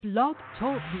Blog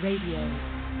Talk Radio.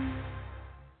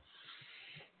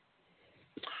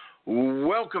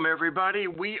 Welcome, everybody.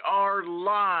 We are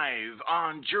live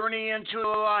on Journey into the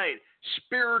Light,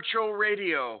 Spiritual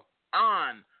Radio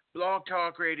on Blog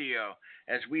Talk Radio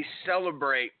as we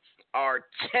celebrate our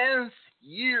 10th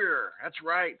year. That's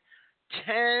right,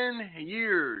 10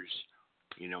 years.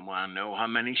 You don't want to know how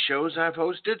many shows I've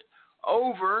hosted?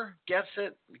 Over. Guess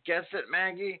it,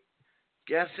 Maggie.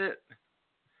 Guess it.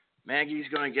 Maggie's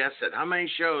going to guess it. How many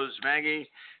shows, Maggie,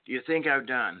 do you think I've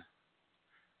done?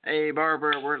 Hey,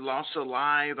 Barbara, we're also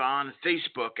live on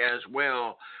Facebook as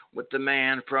well with the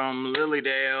man from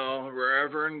Lilydale,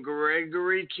 Reverend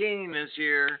Gregory Kehn is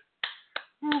here.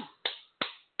 Whew.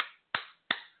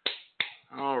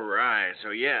 All right, so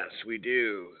yes, we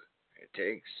do.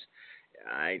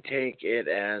 I take it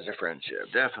as a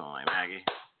friendship, definitely, Maggie.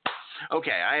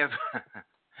 Okay, I have...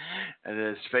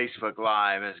 This Facebook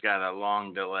Live has got a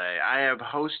long delay. I have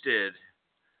hosted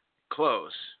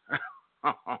close.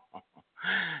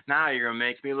 Now you're going to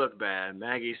make me look bad.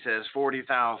 Maggie says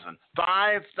 40,000.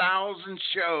 5,000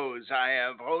 shows I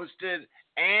have hosted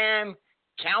and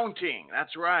counting.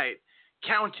 That's right,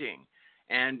 counting.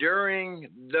 And during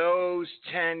those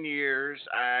 10 years,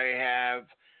 I have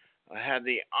had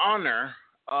the honor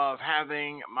of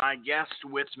having my guest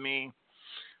with me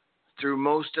through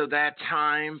most of that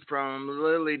time from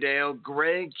Lilydale,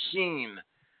 Greg Kehn.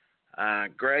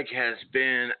 Greg has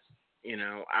been,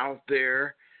 out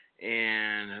there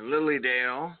in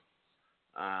Lilydale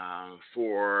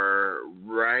for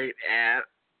right at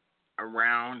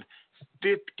around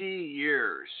 50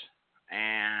 years.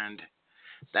 And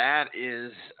that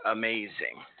is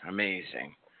amazing.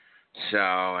 So,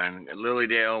 and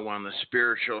Lilydale, one of the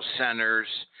spiritual centers,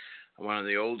 one of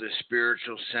the oldest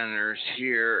spiritual centers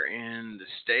here in the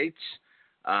States.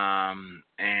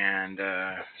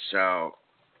 So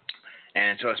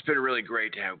it's been really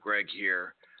great to have Greg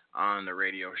here on the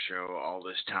radio show all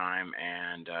this time.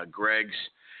 And Greg's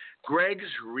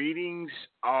readings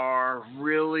are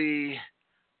really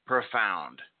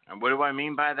profound. And what do I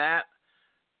mean by that?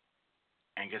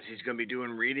 And because he's going to be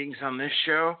doing readings on this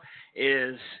show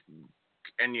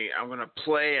I'm going to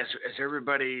play, as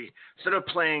everybody, instead of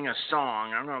playing a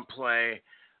song, I'm going to play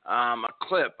a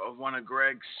clip of one of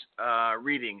Greg's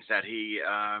readings that he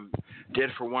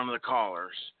did for one of the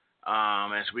callers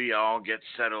as we all get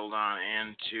settled on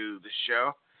into the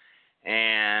show.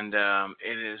 And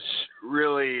it is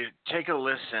really, take a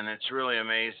listen. It's really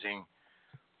amazing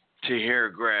to hear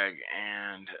Greg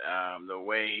and the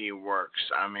way he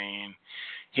works. I mean,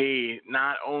 he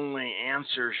not only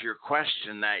answers your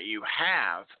question that you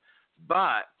have,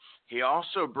 but he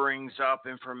also brings up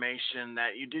information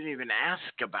that you didn't even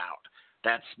ask about.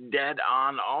 That's dead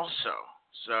on also.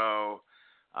 So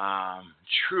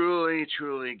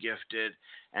truly gifted,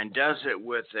 and does it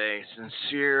with a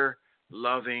sincere,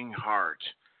 loving heart.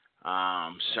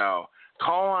 So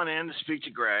call on in to speak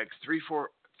to Greg,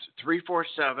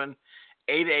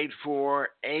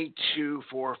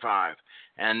 347-884-8245.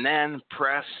 And then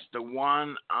press the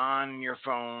 1 on your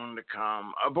phone to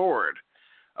come aboard.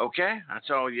 Okay?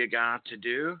 That's all you got to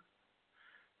do.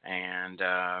 And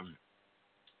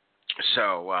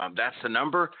so that's the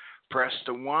number. Press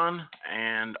the 1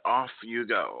 and off you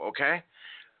go. Okay?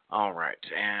 All right.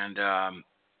 And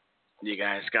you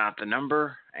guys got the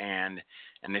number. And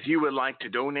if you would like to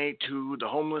donate to the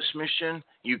homeless mission,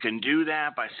 you can do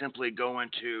that by simply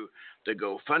going to the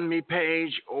GoFundMe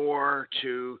page or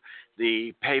to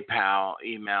the PayPal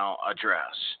email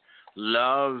address.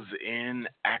 Love in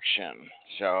action.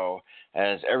 So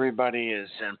as everybody is,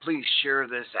 and please share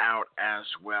this out as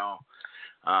well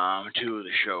to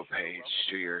the show page,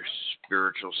 to your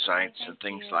spiritual sites and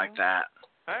things like that.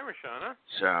 Hi, Rashana.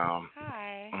 So,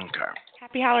 hi. Okay.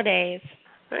 Happy holidays.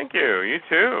 Thank you. You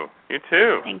too.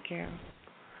 Thank you.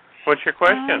 What's your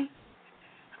question?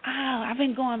 I've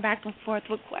been going back and forth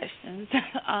with questions.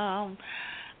 I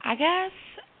guess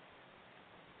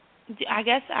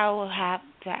I will have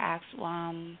to ask,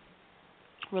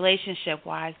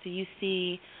 relationship-wise, do you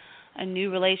see a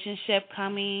new relationship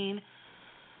coming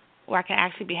where I can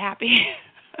actually be happy?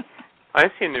 I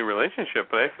see a new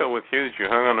relationship, but I feel with you that you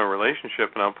hung on a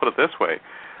relationship, and I'll put it this way.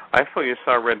 I feel you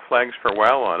saw red flags for a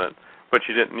while on it, but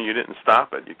you didn't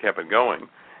stop it. You kept it going.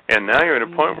 And now you're at a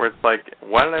point where it's like,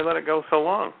 why did I let it go so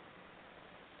long?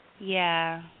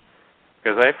 Yeah.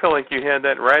 Because I feel like you had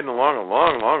that riding along a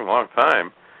long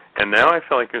time, and now I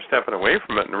feel like you're stepping away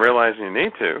from it and realizing you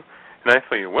need to, and I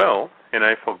feel you will, and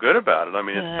I feel good about it. I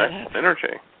mean, it's excellent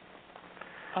energy.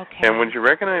 Okay. And would you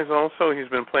recognize also he's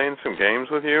been playing some games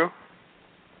with you?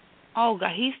 Oh,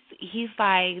 God, he's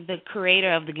like the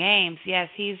creator of the games. Yes,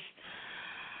 he's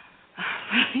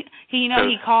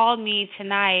he called me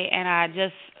tonight, and I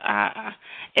just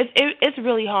it's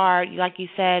really hard, like you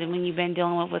said, when you've been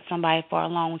dealing with somebody for a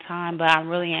long time. But I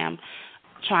really am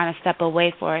trying to step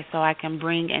away for it so I can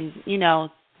bring in,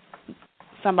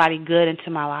 somebody good into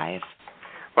my life.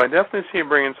 Well, I definitely see you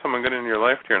bringing someone good into your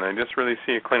life, dear, and I just really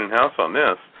see you cleaning house on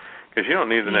this because you don't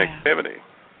need the negativity.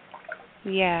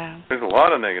 Yeah. There's a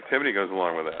lot of negativity goes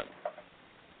along with that.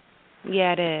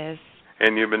 Yeah, it is.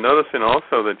 And you've been noticing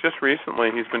also that just recently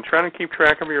he's been trying to keep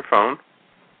track of your phone.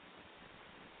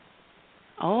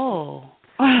 Oh.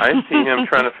 I see him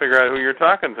trying to figure out who you're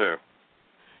talking to.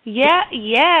 Yeah,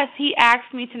 yes, he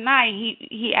asked me tonight.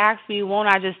 He asked me, won't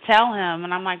I just tell him?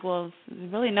 And I'm like, well,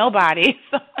 it's really nobody.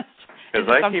 Because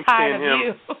I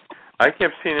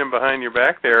kept seeing him behind your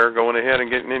back there going ahead and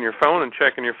getting in your phone and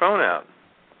checking your phone out.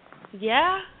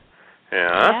 Yeah.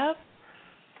 Yeah? Yep.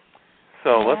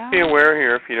 So let's be aware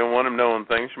here. If you don't want him knowing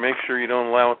things, make sure you don't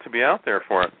allow it to be out there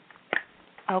for it.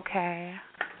 Okay.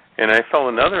 And I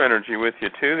felt another energy with you,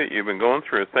 too, that you've been going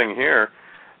through a thing here.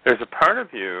 There's a part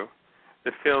of you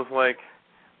that feels like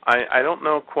I don't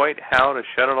know quite how to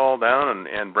shut it all down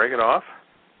and break it off.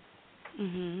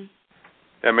 Mhm.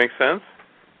 That makes sense?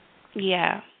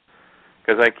 Yeah.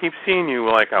 Because I keep seeing you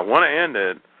like I want to end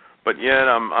it, but yet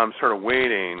I'm sort of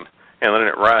waiting and letting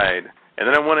it ride, and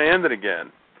then I want to end it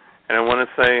again. And I want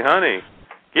to say, honey,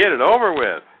 get it over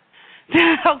with.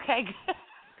 Okay.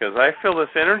 Because I feel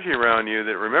this energy around you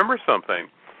that remember something.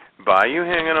 By you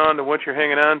hanging on to what you're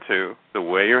hanging on to, the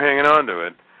way you're hanging on to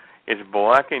it, it's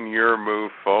blocking your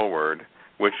move forward,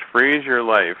 which frees your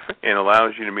life and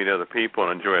allows you to meet other people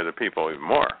and enjoy other people even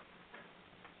more.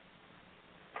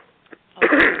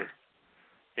 Okay.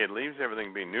 It leaves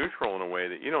everything being neutral in a way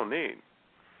that you don't need.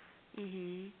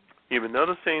 Mhm. You've been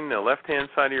noticing the left-hand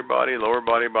side of your body, lower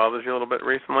body, bothers you a little bit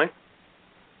recently?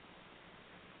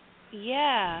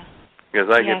 Yeah. Because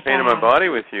I get pain in my body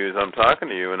with you as I'm talking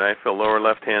to you, and I feel lower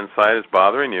left-hand side is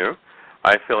bothering you.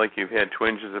 I feel like you've had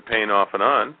twinges of pain off and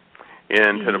on,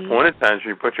 and to the point at times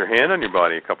where you put your hand on your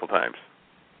body a couple times.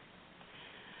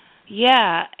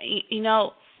 Yeah.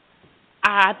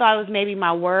 I thought it was maybe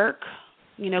my work,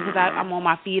 because I'm on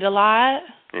my feet a lot.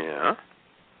 Yeah.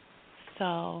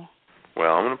 So.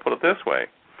 Well, I'm going to put it this way.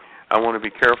 I want to be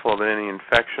careful of any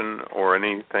infection or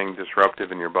anything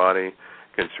disruptive in your body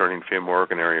concerning femur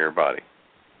organ area of your body.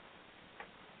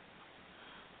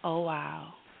 Oh,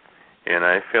 wow. And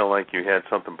I feel like you had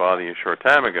something bother you a short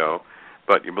time ago,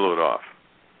 but you blew it off.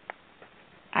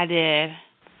 I did.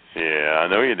 Yeah, I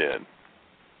know you did.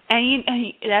 And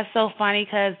that's so funny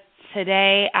because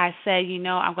today I said, I'm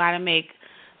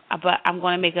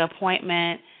going to make an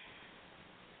appointment.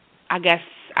 I guess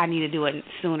I need to do it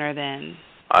sooner than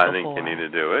I before. think you need to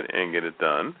do it and get it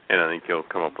done, and I think you'll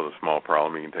come up with a small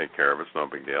problem you can take care of. It's no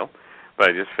big deal. But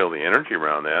I just feel the energy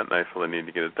around that, and I feel the need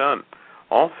to get it done.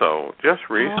 Also, just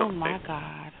recently, oh my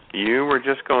God, you were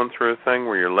just going through a thing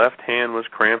where your left hand was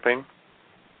cramping.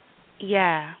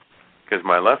 Yeah. Because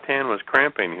my left hand was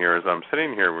cramping here as I'm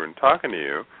sitting here, we're talking to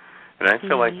you, and I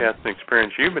feel like that's an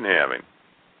experience you've been having.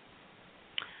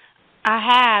 I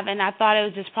have, and I thought it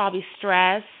was just probably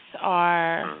stress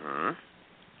or,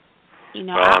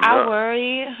 I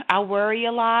worry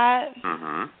a lot.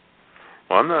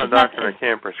 Well, I'm not a doctor and I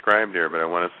can't prescribe here, but I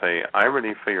want to say I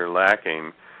really feel you're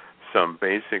lacking some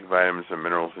basic vitamins and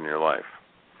minerals in your life.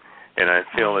 And I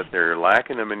feel that they're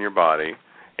lacking them in your body,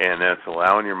 and that's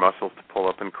allowing your muscles to pull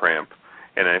up and cramp.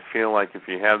 And I feel like if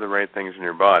you have the right things in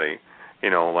your body,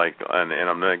 and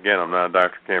I'm not a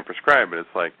doctor, can't prescribe, but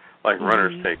it's like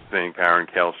runners take zinc, iron,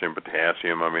 calcium,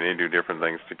 potassium. I mean, they do different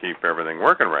things to keep everything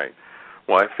working right.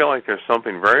 Well, I feel like there's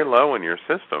something very low in your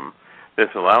system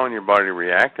that's allowing your body to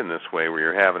react in this way where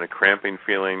you're having a cramping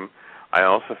feeling. I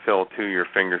also feel, too, your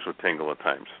fingers would tingle at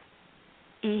times.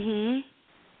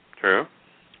 True?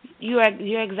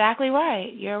 You're exactly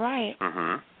right. You're right.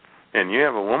 And you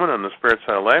have a woman on the spirit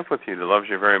side of life with you that loves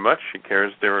you very much. She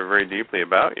cares very, very deeply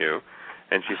about you.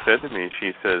 And she said to me,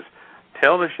 she says,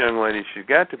 tell this young lady she's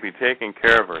got to be taking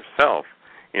care of herself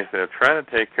instead of trying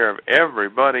to take care of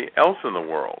everybody else in the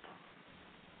world.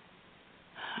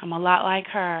 I'm a lot like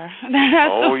her.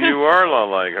 Oh, you are a lot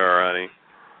like her, honey.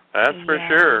 That's for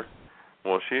sure.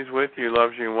 Well, she's with you,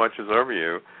 loves you, and watches over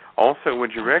you. Also,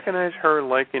 would you recognize her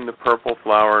liking the purple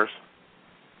flowers?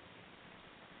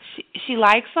 She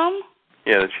likes them?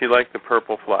 Yeah, she liked the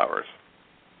purple flowers.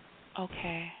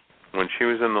 Okay. When she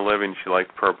was in the living, she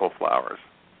liked purple flowers.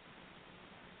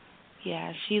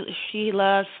 Yeah, she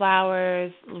loves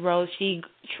flowers, rose.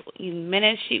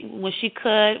 When she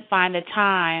could find the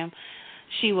time,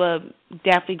 she would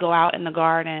definitely go out in the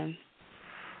garden.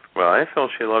 Well, I feel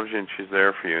she loves you and she's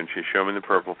there for you, and she showed me the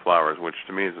purple flowers, which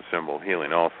to me is a symbol of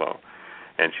healing also.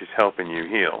 And she's helping you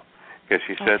heal. Because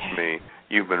she said to me,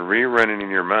 you've been rerunning in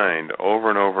your mind over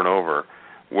and over and over,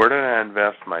 where did I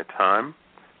invest my time,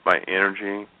 my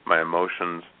energy, my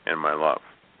emotions, and my love?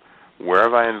 Where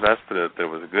have I invested it that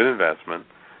was a good investment?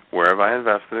 Where have I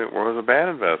invested it where it was a bad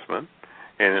investment?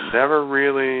 And it never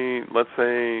really, let's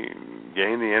say,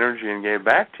 gained the energy and gave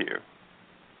back to you.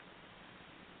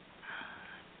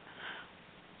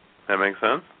 That make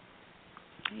sense?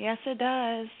 Yes, it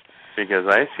does. Because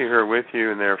I see her with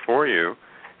you and there for you.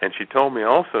 And she told me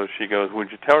also, she goes, would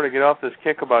you tell her to get off this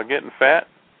kick about getting fat?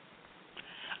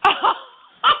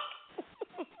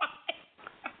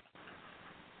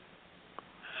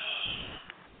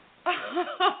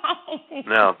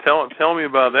 Now, tell me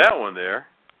about that one there.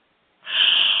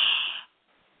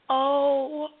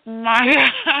 Oh, my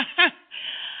God.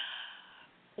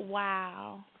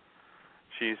 Wow.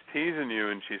 She's teasing you,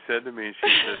 and she said to me, she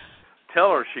said,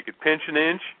 tell her she could pinch an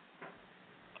inch.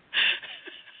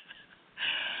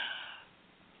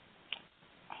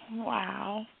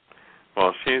 Wow.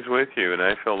 Well, she's with you, and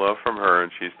I feel love from her,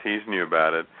 and she's teasing you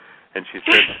about it. And she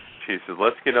said,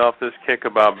 let's get off this kick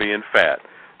about being fat.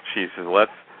 She says,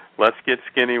 let's get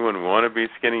skinny when we want to be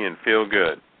skinny and feel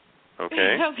good.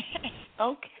 Okay?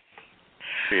 Okay.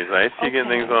 Because I see you getting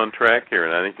things on track here,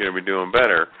 and I think you're going to be doing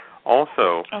better.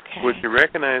 Also, would you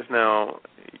recognize now,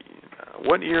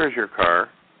 what year is your car?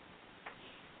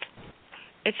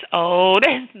 It's old.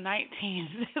 It's like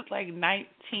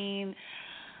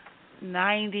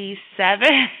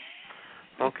 1997.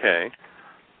 Okay.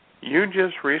 You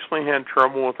just recently had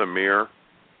trouble with a mirror?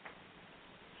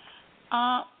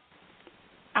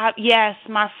 Yes,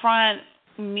 my front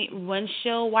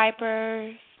windshield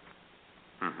wipers.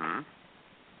 Mm-hmm.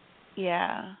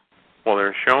 Yeah. Well,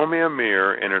 they're showing me a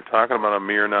mirror, and they're talking about a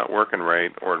mirror not working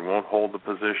right, or it won't hold the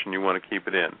position you want to keep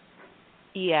it in.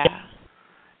 Yeah.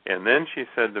 And then she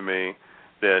said to me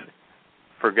that,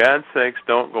 for God's sakes,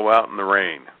 don't go out in the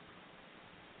rain.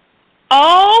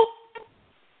 Oh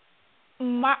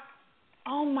my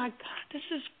God, this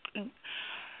is...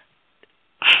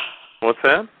 What's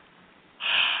that?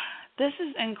 This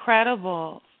is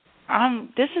incredible.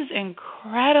 This is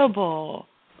incredible.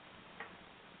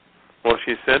 Well,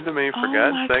 she said to me, for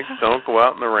God's sakes, don't go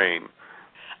out in the rain.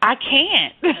 I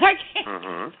can't.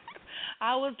 Mm-hmm.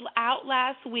 I was out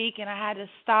last week, and I had to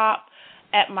stop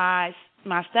at my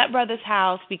stepbrother's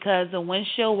house because the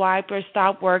windshield wipers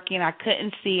stopped working. I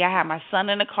couldn't see. I had my son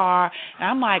in the car, and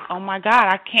I'm like, oh, my God,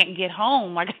 I can't get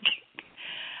home. Like,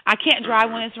 I can't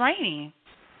drive when it's raining.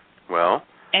 Well,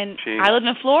 and I live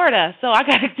in Florida, so I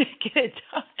got to get it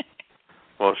done.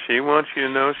 Well, she wants you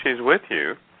to know she's with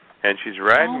you, and she's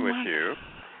riding with you.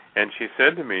 And she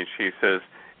said to me, she says,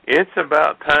 it's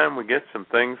about time we get some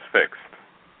things fixed.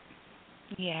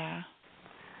 Yeah.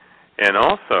 And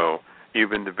also, you've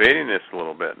been debating this a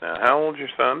little bit now. How old's your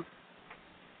son?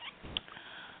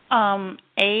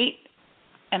 8,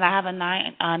 and I have a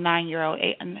 9-year-old,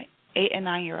 8 and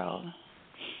 9-year-old.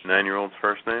 9-year-old's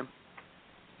first name?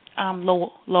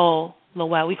 Lowell.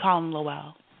 We call him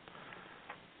Lowell.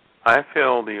 I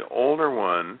feel the older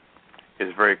one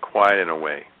is very quiet in a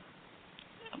way.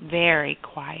 Very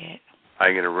quiet.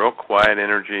 I get a real quiet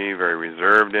energy, very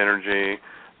reserved energy,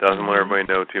 doesn't let everybody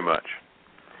know too much.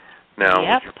 Now,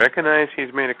 would you recognize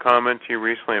he's made a comment to you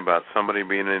recently about somebody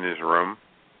being in his room?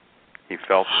 He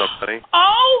felt somebody?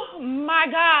 Oh, my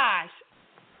gosh.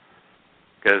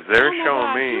 Because they're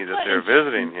showing me that they're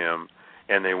visiting him,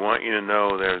 and they want you to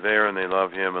know they're there and they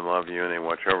love him and love you, and they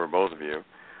watch over both of you,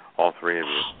 all three of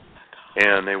you.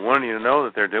 And they want you to know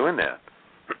that they're doing that.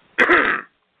 And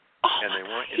they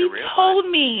want you to realize. He told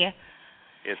me.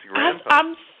 It's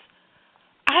grandpa.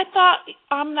 I thought,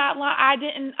 I'm not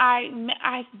lying,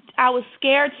 I was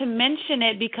scared to mention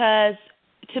it because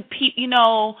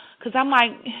because I'm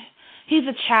like, he's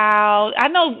a child. I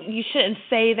know you shouldn't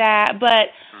say that,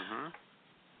 but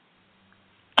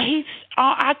he's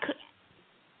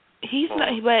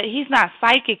not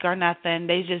psychic or nothing.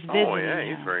 They just visiting Oh yeah,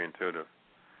 him. He's very intuitive.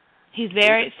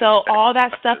 So all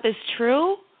that stuff is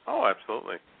true? Oh,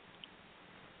 absolutely.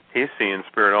 He's seeing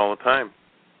spirit all the time.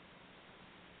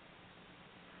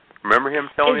 Remember him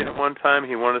telling you at one time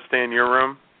he wanted to stay in your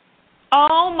room?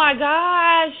 Oh my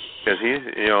gosh! Because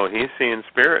he's seeing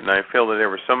spirit, and I feel that there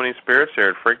were so many spirits there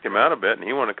it freaked him out a bit, and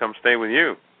he wanted to come stay with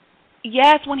you.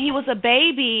 Yes, when he was a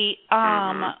baby,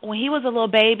 when he was a little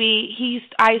baby, he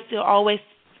used to always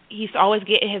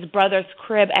get in his brother's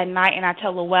crib at night, and I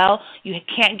tell Lowell, you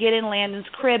can't get in Landon's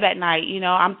crib at night.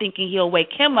 I'm thinking he'll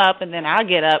wake him up, and then I'll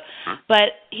get up.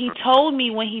 But he told me,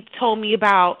 when he told me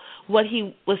about what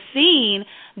he was seeing,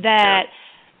 that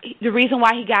the reason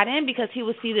why he got in because he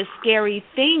would see this scary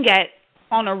thing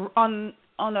on the roof, on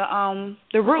right,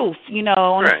 the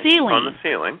ceiling. On the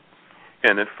ceiling,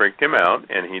 and it freaked him out,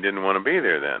 and he didn't want to be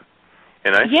there then.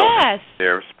 And I yes. felt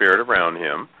their spirit around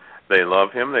him. They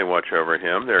love him. They watch over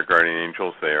him. There are guardian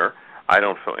angels there. I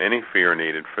don't feel any fear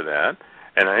needed for that.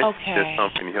 And I just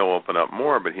hoping he'll open up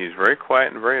more, but he's very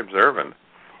quiet and very observant.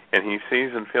 And he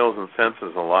sees and feels and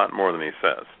senses a lot more than he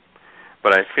says.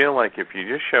 But I feel like if you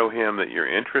just show him that you're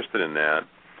interested in that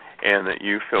and that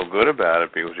you feel good about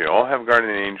it because we all have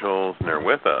guardian angels and they're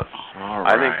with us, all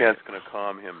right. I think that's going to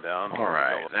calm him down. All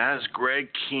right. That is Greg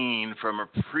Kehn from a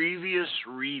previous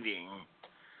reading.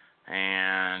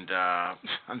 And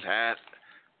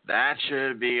that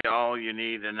should be all you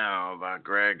need to know about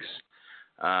Greg's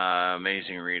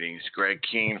amazing readings. Greg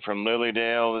Kehn from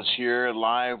Lilydale is here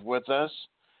live with us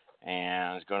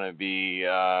and is going to be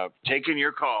taking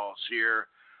your calls here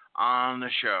on the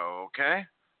show, okay?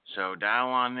 So dial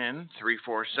on in,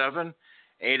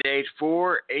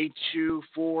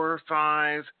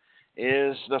 347-884-8245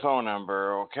 is the phone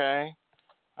number, okay?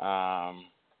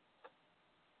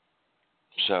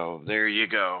 So there you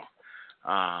go,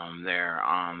 there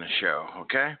on the show,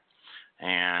 okay?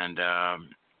 And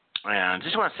I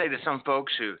just want to say to some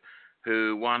folks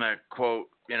who want to, quote,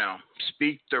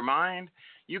 speak their mind,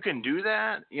 you can do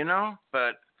that,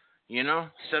 but,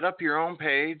 set up your own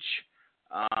page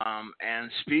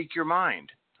and speak your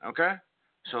mind, okay?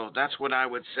 So that's what I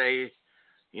would say,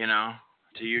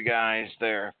 to you guys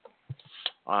there,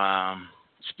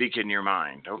 speaking your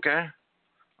mind, okay?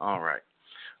 All right.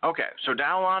 Okay, so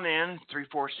dial on in,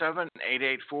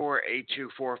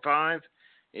 347-884-8245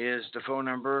 is the phone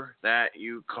number that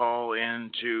you call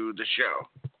into the show.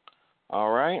 All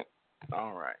right?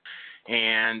 All right.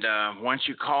 And once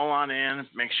you call on in,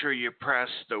 make sure you press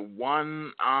the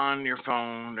 1 on your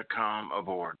phone to come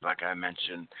aboard, like I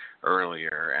mentioned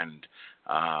earlier. And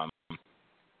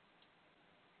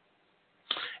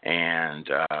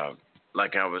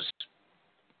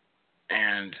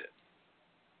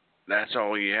that's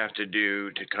all you have to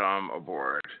do to come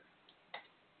aboard.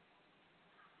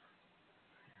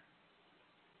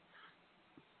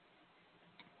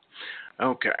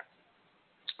 Okay.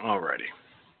 Alrighty.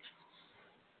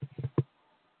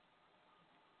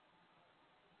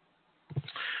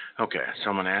 Okay, so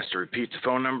I'm going to ask to repeat the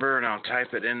phone number, and I'll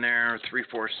type it in there,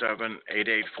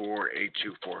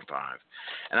 347-884-8245.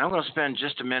 And I'm going to spend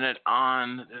just a minute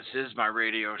on, this is my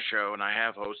radio show, and I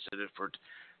have hosted it for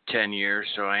 10 years,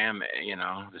 so I am,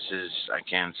 I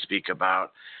can speak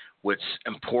about what's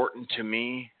important to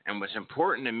me,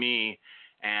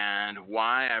 and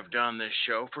why I've done this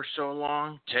show for so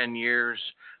long, 10 years,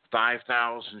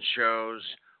 5,000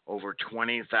 shows, over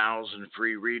 20,000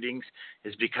 free readings,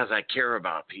 is because I care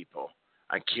about people.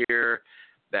 I care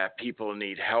that people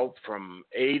need help from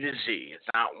A to Z. It's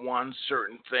not one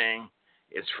certain thing.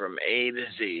 It's from A to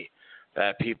Z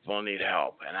that people need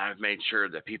help. And I've made sure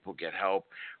that people get help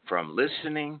from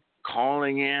listening,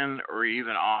 calling in, or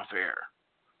even off air.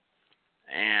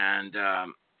 And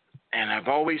I've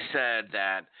always said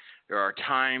that there are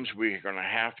times we're going to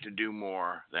have to do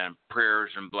more than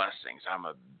prayers and blessings. I'm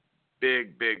a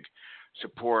big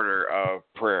supporter of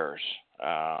prayers,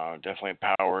 definitely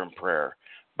power in prayer.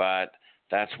 But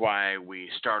that's why we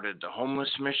started the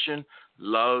homeless mission,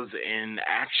 Love in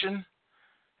Action.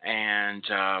 And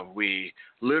we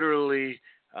literally,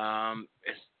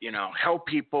 help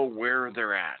people where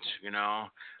they're at,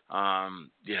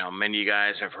 many of you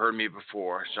guys have heard me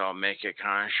before, so I'll make it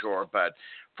kind of short. But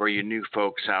for you new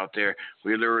folks out there,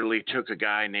 we literally took a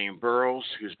guy named Burroughs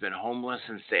who's been homeless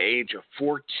since the age of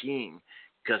 14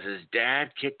 because his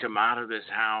dad kicked him out of his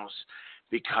house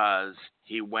because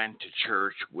he went to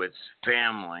church with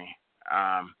family,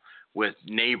 with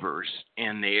neighbors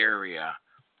in the area.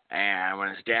 And when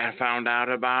his dad found out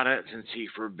about it, since he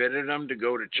forbidden him to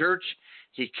go to church,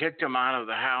 he kicked him out of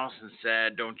the house and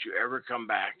said, "Don't you ever come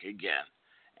back again."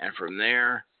 And from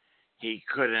there, he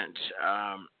couldn't,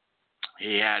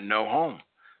 he had no home.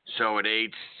 So at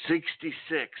age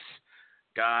 66,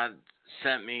 God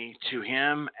sent me to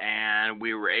him, and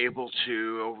we were able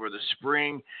to, over the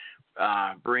spring,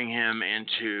 bring him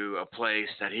into a place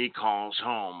that he calls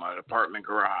home, an apartment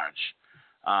garage.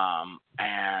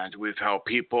 And we've helped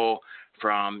people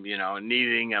from,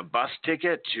 needing a bus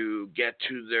ticket to get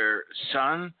to their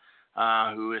son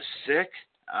who is sick.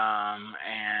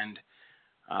 And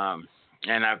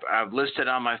I've listed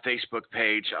on my Facebook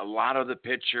page a lot of the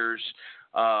pictures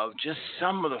of just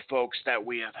some of the folks that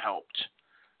we have helped.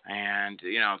 And,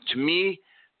 to me,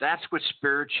 that's what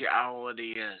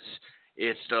spirituality is.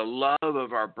 It's the love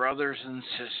of our brothers and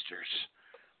sisters.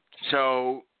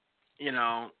 So,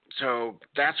 so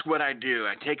that's what I do.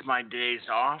 I take my days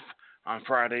off on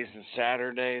Fridays and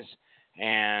Saturdays,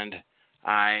 and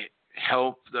I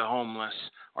help the homeless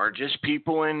or just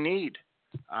people in need.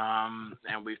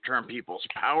 And we've turned people's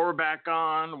power back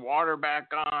on, water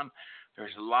back on.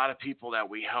 There's a lot of people that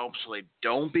we help so they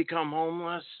don't become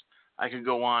homeless. I could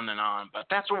go on, but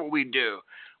that's what we do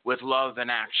with Love in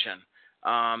Action.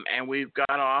 And we've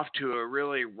got off to a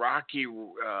really rocky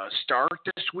start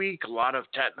this week. A lot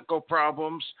of technical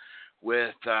problems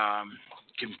with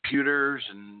computers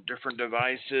and different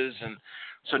devices. And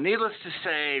so needless to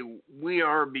say, we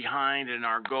are behind in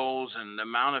our goals and the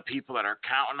amount of people that are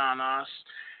counting on us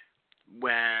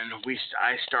when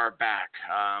I start back,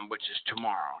 which is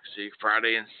tomorrow. See,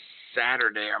 Friday and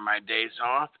Saturday are my days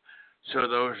off. So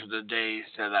those are the days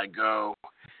that I go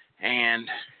and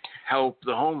help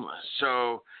the homeless.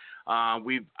 So I've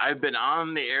been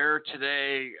on the air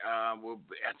today.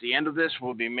 At the end of this,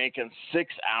 we'll be making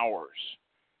 6 hours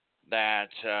that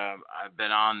I've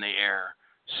been on the air.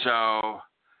 So,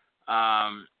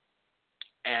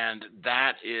 and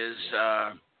that is,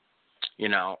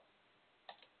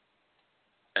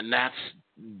 and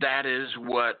that is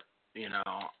what,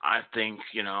 I think,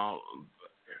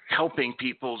 helping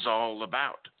people's all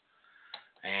about.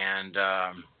 And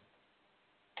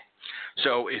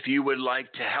so if you would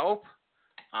like to help,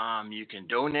 you can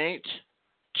donate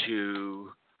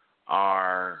to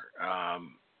our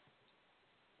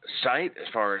site as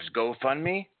far as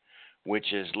GoFundMe,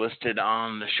 which is listed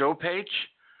on the show page,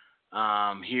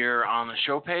 here on the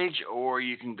show page, or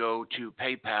you can go to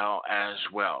PayPal as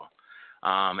well.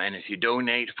 And if you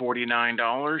donate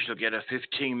 $49, you'll get a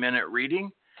 15-minute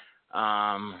reading.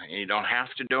 You don't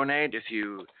have to donate if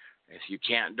you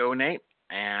can't donate.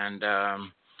 And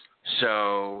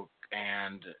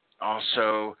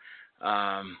also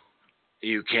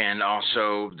you can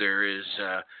also,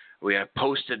 we have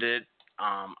posted it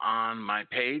on my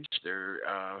page. There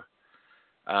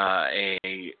a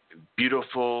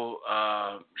beautiful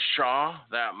shawl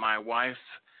that my wife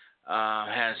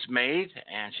has made,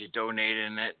 and she's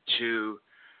donating it to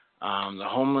the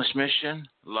homeless mission,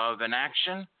 Love in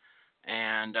Action.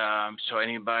 And so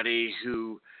anybody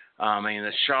who,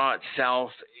 the shawl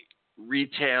itself,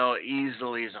 retail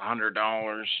easily is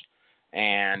 $100,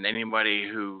 and anybody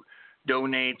who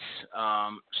donates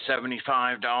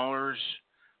 $75,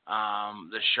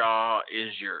 the shawl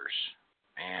is yours,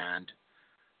 and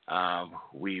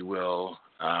we will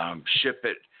ship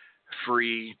it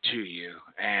free to you.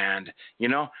 And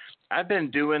I've been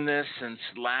doing this since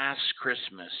last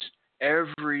Christmas.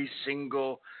 Every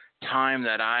single time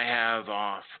that I have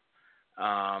off,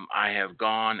 I have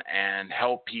gone and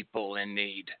helped people in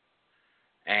need.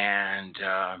 And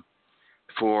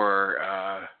for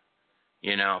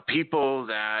people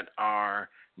that are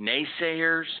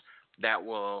naysayers that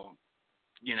will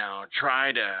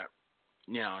try to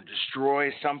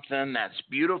destroy something that's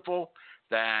beautiful,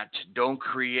 that don't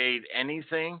create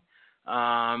anything,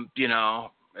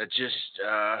 it's just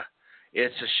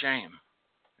it's a shame.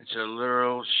 It's a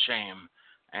literal shame.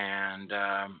 And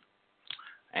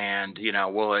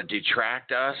will it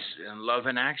detract us in Love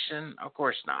in Action? Of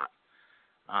course not.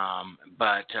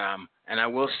 But I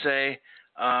will say,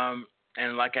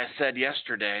 and like I said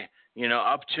yesterday,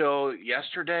 up till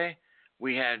yesterday,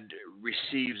 we had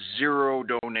received 0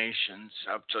 donations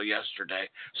up till yesterday.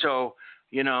 So,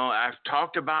 I've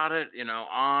talked about it,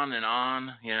 on and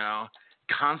on,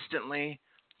 constantly,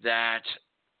 that,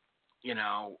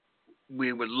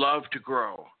 we would love to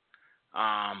grow.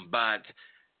 But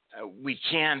we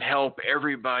can't help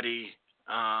everybody,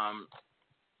 all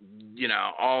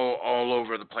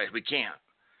over the place. We can't.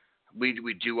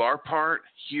 We do our part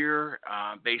here,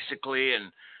 basically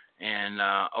in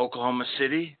Oklahoma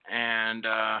City, and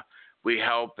we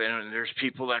help. And there's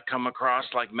people that come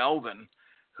across like Melvin,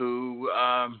 who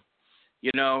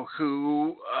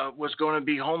was going to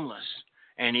be homeless,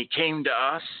 and he came to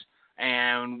us,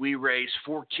 and we raised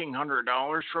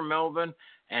 $1,400 for Melvin,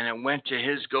 and it went to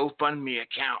his GoFundMe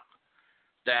account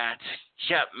that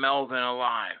kept Melvin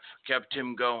alive, kept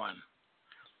him going.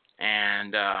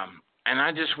 And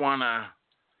I just want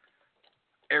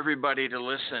everybody to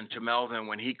listen to Melvin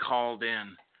when he called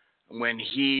in, when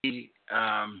he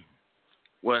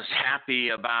was happy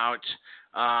about,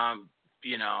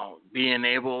 being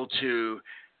able to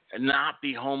not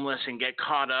be homeless and get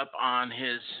caught up on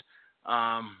his,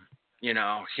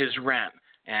 his rent.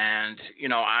 And,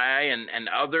 I and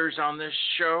others on this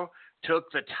show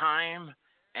took the time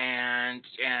and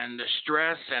the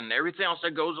stress and everything else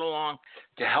that goes along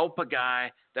to help a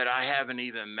guy that I haven't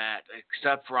even met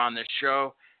except for on this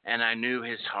show, and I knew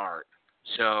his heart.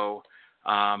 So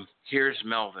Here's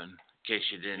Melvin, in case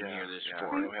you didn't hear this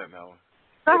before. Go ahead, Melvin.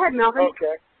 Go ahead, Melvin.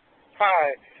 Okay.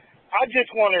 Hi. I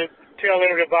just want to tell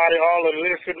everybody, all the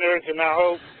listeners, and I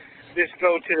hope this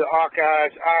go to the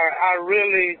archives.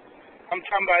 I'm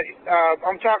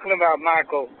talking about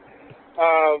Michael.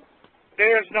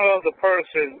 There's no other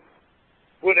person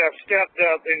would have stepped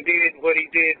up and did what he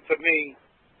did for me,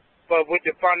 but with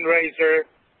the fundraiser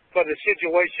for the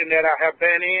situation that I have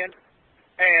been in,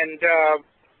 and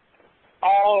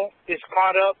all is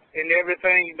caught up and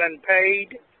everything's been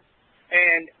paid,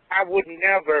 and I would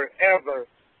never, ever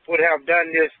would have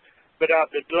done this without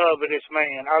the love of this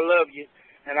man. I love you,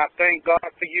 and I thank God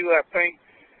for you. I thank,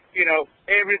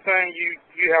 everything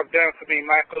you have done for me,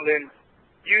 Michael, and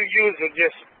you are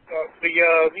just,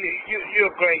 you're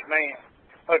a great man,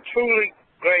 a truly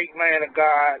great man of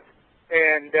God,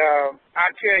 and I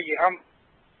tell you,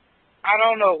 I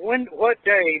don't know what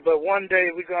day, but one day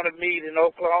we're going to meet in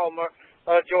Oklahoma,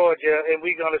 Georgia, and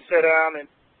we're going to sit down and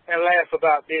laugh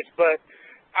about this. But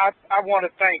I want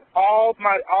to thank all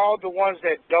the ones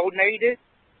that donated.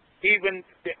 Even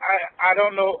I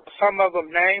don't know, some of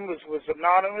them name was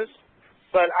anonymous,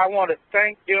 but I want to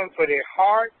thank them for their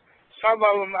heart. Some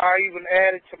of them I even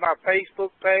added to my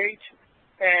Facebook page,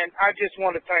 and I just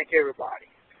want to thank everybody.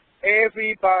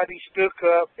 Everybody stood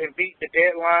up and beat the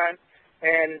deadline,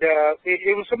 and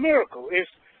it was a miracle.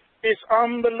 It's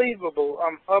unbelievable.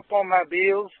 I'm up on my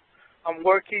bills. I'm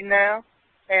working now,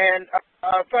 and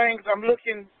I'm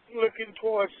looking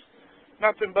towards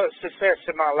nothing but success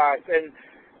in my life. And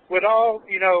with all,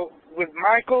 with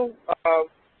Michael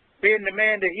being the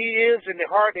man that he is and the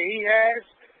heart that he has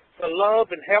for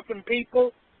love and helping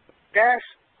people, that's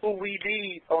who we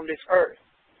need on this earth.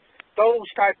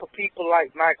 Those type of people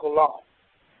like Michael Law.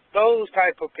 Those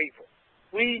type of people.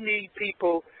 We need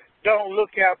people, don't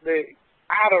look at the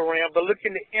outer rim, but look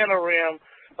in the inner rim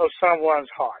of someone's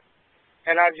heart.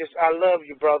 And I love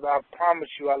you, brother. I promise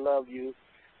you I love you.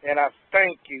 And I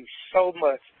thank you so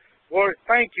much. Word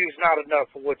thank you is not enough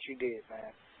for what you did,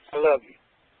 man. I love you.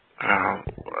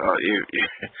 Well, you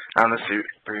honestly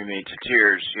bring me to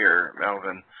tears here,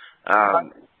 Melvin. I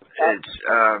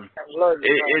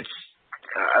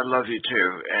love you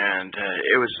too, and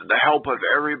it was the help of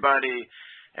everybody,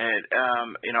 and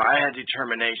I had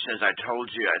determination. As I told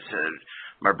you, I said,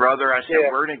 my brother, I said,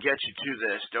 we're going to get you to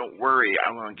this. Don't worry,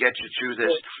 I'm going to get you through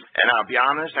this. And I'll be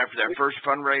honest, after that first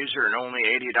fundraiser and only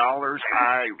 $80,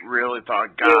 I really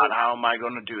thought, God, how am I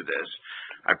going to do this?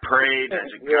 I prayed. I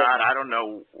said, God, I don't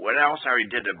know what else. I already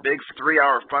did a big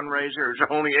 3-hour fundraiser. It was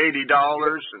only $80,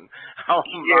 and how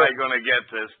am I going to get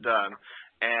this done?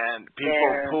 And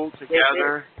people pulled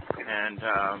together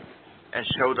and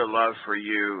show the love for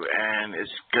you, and it's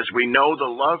because we know the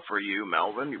love for you,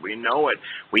 Melvin. We know it.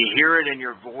 We hear it in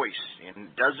your voice, and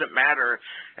it doesn't matter.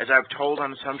 As I've told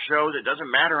on some shows, it doesn't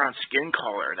matter on skin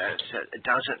color. It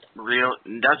doesn't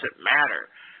matter.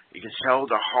 You can tell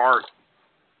the heart.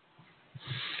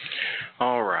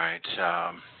 All right.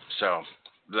 So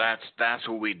that's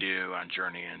what we do on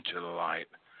Journey into the Light,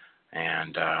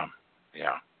 and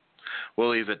we'll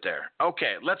leave it there.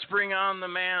 Okay, let's bring on the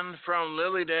man from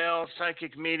Lilydale,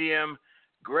 psychic medium,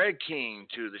 Greg Kehn,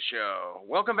 to the show.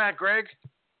 Welcome back, Greg.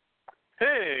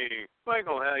 Hey,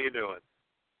 Michael, how you doing?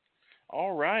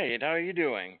 All right, how are you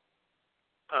doing?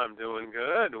 I'm doing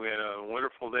good. We had a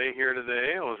wonderful day here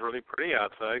today. It was really pretty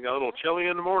outside. Got a little chilly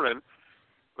in the morning,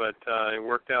 but it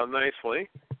worked out nicely,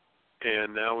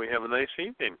 and now we have a nice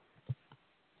evening.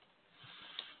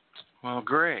 Well,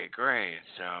 great.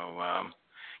 So,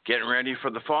 getting ready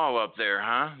for the fall up there,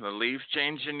 huh? The leaves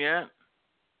changing yet?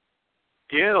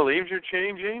 Yeah, the leaves are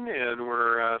changing, and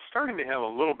we're starting to have a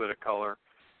little bit of color.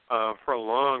 For a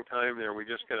long time there, we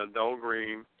just got a dull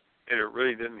green, and it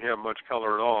really didn't have much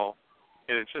color at all.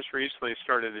 And it just recently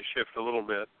started to shift a little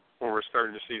bit, where we're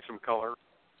starting to see some color.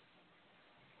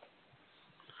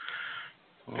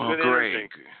 Well, great.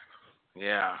 Energy.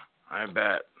 Yeah, I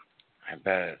bet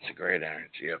it's a great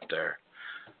energy up there.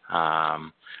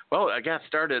 Well, I got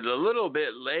started a little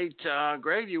bit late.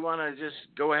 Greg, you want to just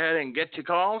go ahead and get to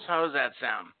calls? How does that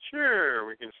sound? Sure,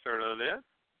 we can start on that.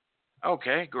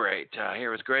 Okay, great.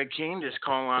 Here is Greg Kehn. Just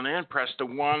call on in. Press the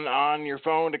 1 on your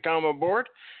phone to come aboard.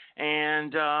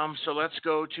 And so let's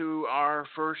go to our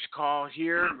first call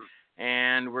here.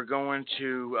 And we're going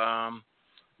to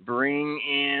bring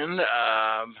in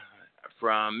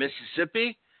from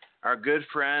Mississippi our good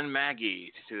friend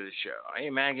Maggie to the show. Hey,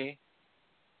 Maggie.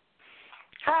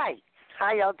 Hi.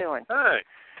 How y'all doing? Hi.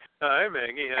 Hi,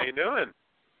 Maggie. How you doing?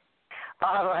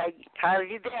 All right. How have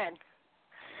you been?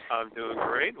 I'm doing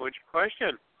great. What's your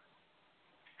question?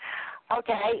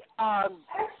 Okay. I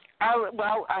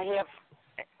have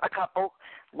a couple.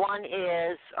 One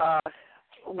is,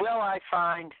 will I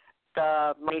find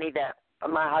the money that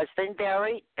my husband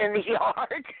buried in the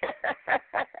yard?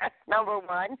 Number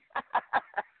one.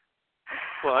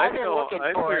 Well, I I've been feel looking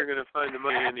for you're going to find the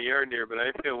money in the yard there, but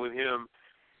I feel with him,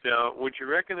 now, would you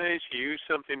recognize he used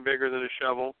something bigger than a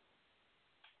shovel?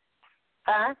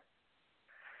 Huh?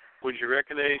 Would you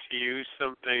recognize he used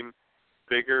something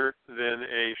bigger than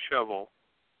a shovel?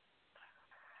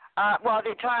 Well,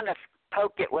 they're trying to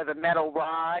poke it with a metal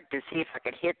rod to see if I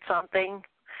could hit something.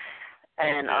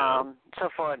 And so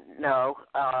far, no.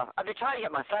 I've been trying to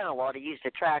get my son-in-law to use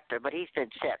the tractor, but he's been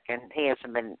sick, and he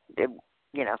hasn't been,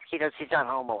 he's not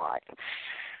home a lot.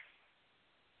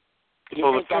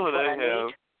 Well, the feeling I have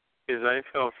is I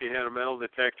felt if you had a metal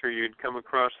detector, you'd come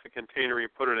across the container you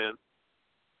put it in.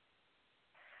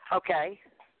 Okay.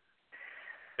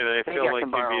 And I Maybe feel I like can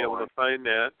you'd be borrow able one. to find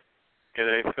that, and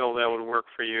I feel that would work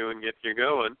for you and get you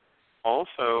going.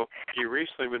 Also, you've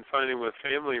recently been finding with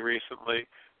family recently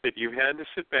that you've had to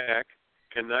sit back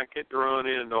and not get drawn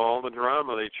into all the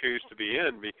drama they choose to be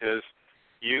in, because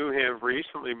you have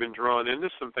recently been drawn into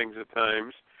some things at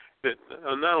times that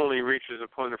not only reaches a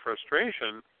point of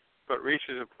frustration, but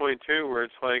reaches a point, too, where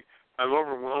it's like, I'm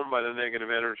overwhelmed by the negative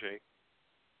energy.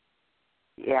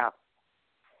 Yeah.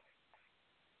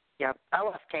 Yep. I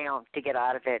left town to get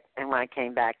out of it, and when I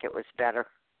came back, it was better.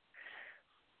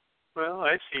 Well,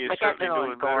 I see you But certainly that's an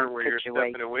doing better ongoing where you're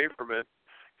situation. stepping away from it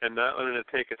and not letting it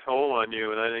take a toll on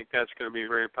you, and I think that's going to be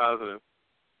very positive.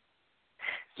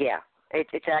 Yeah.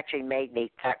 It's actually made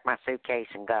me pack my suitcase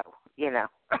and go, Yes,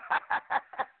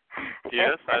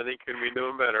 I think you're going to be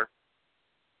doing better.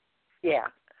 Yeah,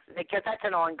 because that's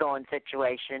an ongoing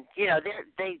situation.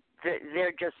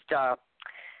 They're just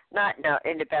not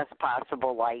in the best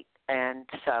possible light, and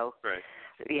so right.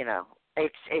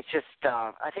 It's just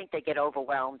I think they get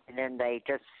overwhelmed, and then they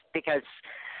just, because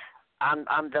I'm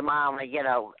the mom,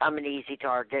 I'm an easy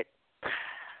target.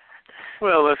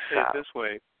 Well, let's say it this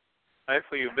way. I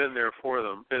feel you've been there for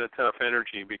them, been a tough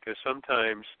energy, because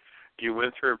sometimes you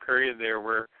went through a period there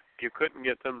where you couldn't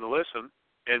get them to listen,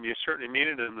 and you certainly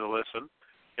needed them to listen,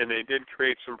 and they did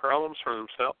create some problems for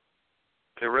themselves.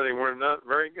 They really were not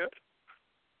very good.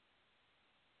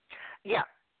 Yeah.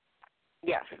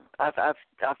 Yes, I've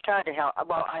tried to help.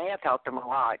 Well, I have helped them a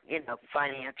lot,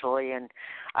 financially, and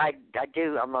I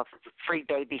do. I'm a free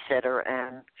babysitter,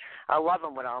 and I love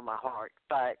them with all my heart.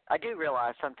 But I do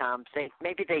realize sometimes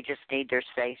maybe they just need their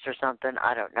space or something.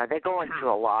 I don't know. They're going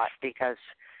through a lot because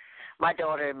my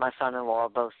daughter and my son-in-law are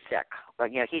both sick.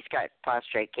 But he's got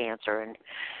prostate cancer, and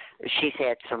she's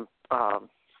had some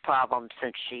problems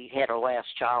since she had her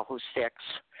last child, who's 6.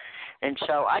 And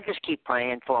so I just keep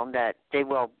praying for them that they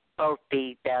will both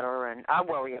be better, and I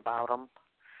worry about them.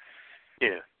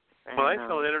 Yeah. Well, I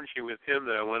feel energy with him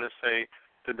that I want to say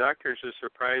the doctors are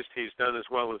surprised he's done as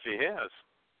well as he has.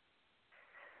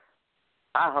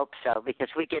 I hope so, because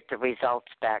we get the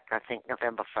results back, I think,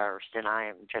 November 1st, and I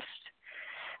am just,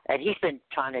 and he's been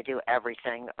trying to do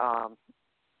everything,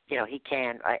 he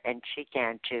can, and she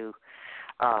can, to,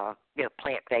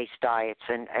 plant-based diets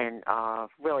and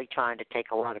really trying to take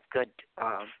a lot of good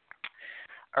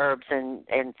herbs and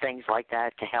things like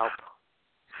that to help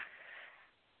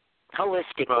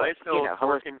holistically. Well, I feel it's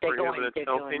working for him and it's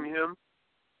helping doing... him.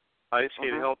 I see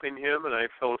it helping him, and I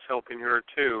feel it's helping her,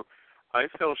 too. I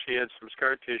feel she had some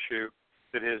scar tissue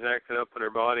that has acted up in her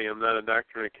body. I'm not a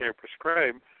doctor and I can't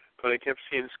prescribe, but I kept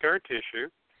seeing scar tissue,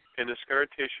 and the scar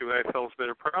tissue I felt has been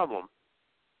a problem.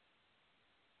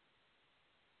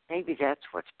 Maybe that's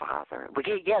what's bothering her. But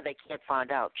yeah, they can't find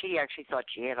out. She actually thought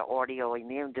she had an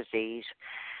autoimmune disease,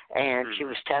 and she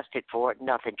was tested for it, and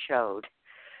nothing showed.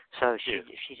 So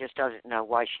she just doesn't know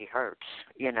why she hurts,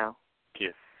 Yeah.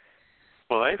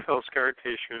 Well, I felt scar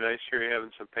tissue, and I see you're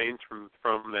having some pains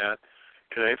from that,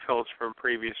 and I felt it's from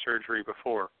previous surgery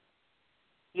before.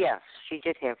 Yes, she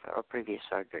did have a previous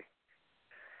surgery.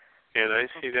 And I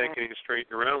see that getting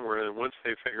straightened around, where once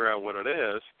they figure out what it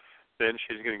is, then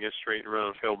she's going to get straightened around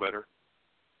and feel better.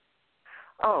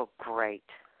 Oh, great.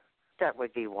 That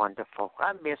would be wonderful.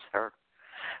 I miss her.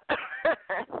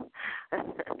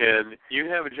 And you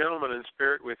have a gentleman in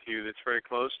spirit with you that's very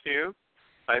close to you.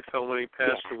 I felt when he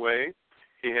passed away,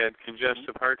 he had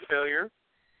congestive heart failure,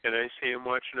 and I see him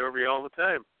watching over you all the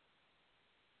time.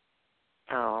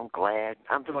 Oh, I'm glad.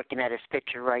 I'm looking at his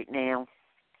picture right now.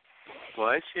 Well,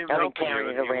 I see him helping you,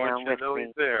 and he wants you to know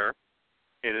he's there.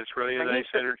 And it's really a nice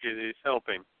energy that he's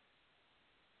helping.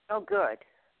 Oh, good.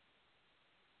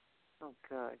 Oh,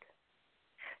 good.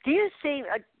 Do you see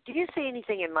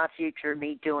anything in my future,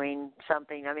 me doing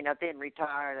something? I mean, I've been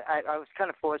retired. I was kind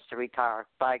of forced to retire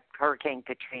by Hurricane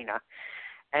Katrina.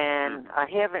 and I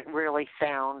haven't really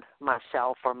found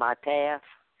myself or my path.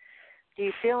 Do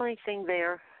you feel anything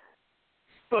there?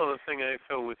 Well, the thing I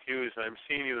feel with you is I'm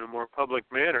seeing you in a more public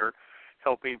manner,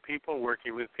 helping people,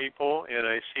 working with people, and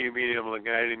I see you being able to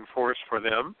guiding force for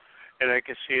them, and I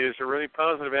can see it as a really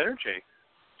positive energy.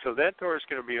 So that door is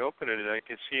going to be opening, and I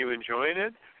can see you enjoying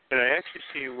it, and I actually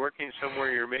see you working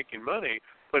somewhere you're making money,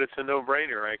 but it's a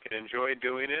no-brainer. I can enjoy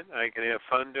doing it, I can have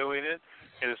fun doing it,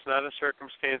 and it's not a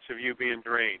circumstance of you being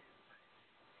drained.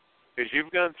 Because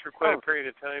you've gone through quite a period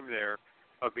of time there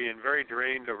of being very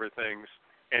drained over things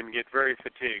and get very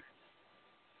fatigued.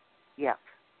 Yeah.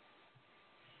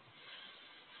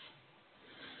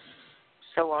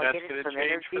 So I'll That's get going to some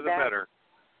change energy for the back? better.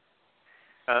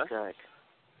 Huh? Good.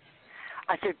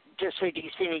 I said, just so do you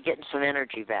see me getting some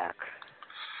energy back?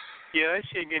 Yeah, I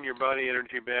see you getting your body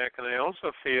energy back, and I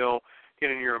also feel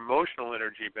getting your emotional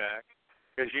energy back.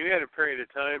 Because you had a period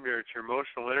of time there that your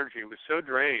emotional energy was so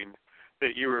drained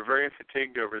that you were very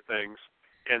fatigued over things.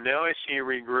 And now I see you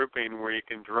regrouping where you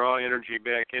can draw energy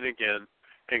back in again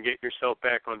and get yourself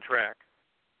back on track.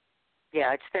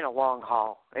 Yeah, it's been a long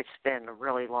haul. It's been a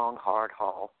really long, hard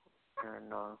haul.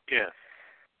 And yeah.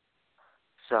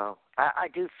 So I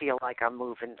do feel like I'm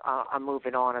moving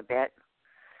on a bit.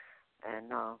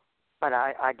 And but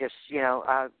I just,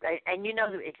 and you know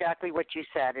exactly what you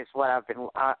said is what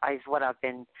I've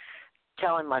been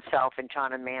telling myself and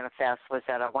trying to manifest, was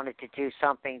that I wanted to do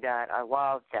something that I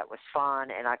loved, that was fun,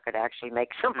 and I could actually make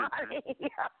some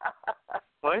money.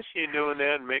 Well, I see you doing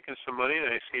that and making some money, and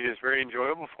I see it as very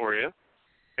enjoyable for you.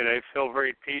 And I feel very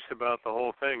at peace about the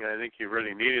whole thing. I think you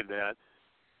really needed that.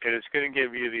 And it's going to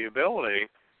give you the ability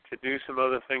to do some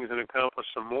other things and accomplish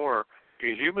some more,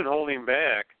 because you've been holding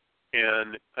back,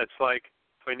 and it's like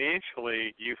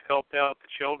financially you've helped out the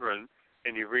children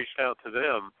and you've reached out to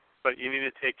them, but you need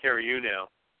to take care of you now.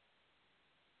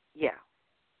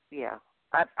 Yeah.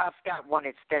 I've got one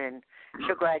that's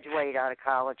she'll graduate out of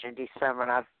college in December,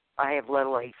 and I have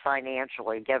literally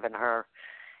financially given her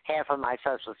half of my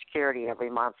Social Security every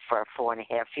month for 4.5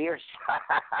 years.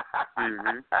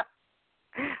 Mm-hmm.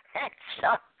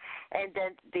 And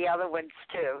then the other ones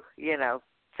too,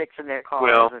 fixing their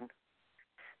cars and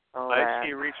all that. I see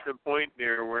you reaching a point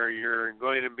there where you're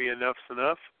going to be enough's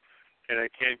enough, and I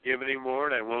can't give any more,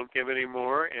 and I won't give any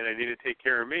more, and I need to take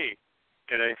care of me.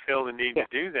 And I feel the need to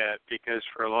do that because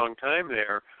for a long time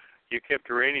there, you kept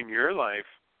draining your life,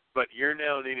 but you're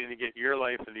now needing to get your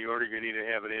life in the order you need to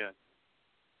have it in.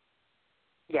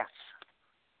 Yes.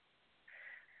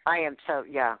 I am so,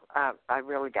 I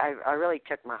really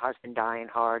took my husband dying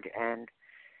hard,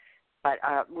 but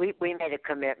we made a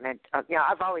commitment.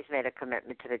 I've always made a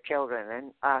commitment to the children,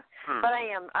 and but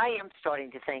I am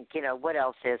starting to think, what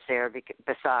else is there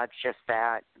besides just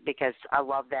that? Because I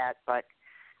love that, but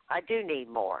I do need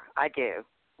more. I do.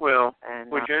 Well,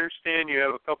 would you understand you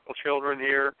have a couple children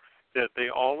here that they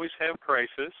always have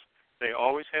crisis, they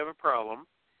always have a problem,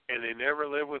 and they never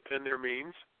live within their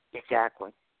means?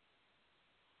 Exactly.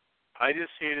 I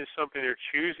just see it as something they're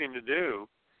choosing to do,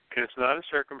 and it's not a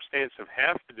circumstance of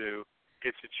have to do,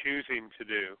 it's a choosing to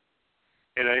do.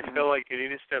 And I feel like you need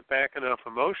to step back enough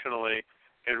emotionally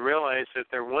and realize that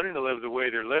they're wanting to live the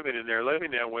way they're living, and they're living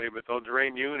that way, but they'll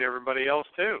drain you and everybody else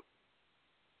too.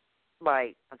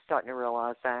 Right. I'm starting to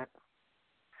realize that.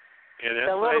 And that's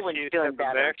the what little I see you one's doing stepping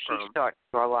better. back She's from. starting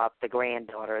to grow up. The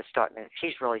granddaughter is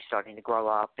she's really starting to grow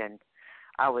up, and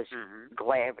I was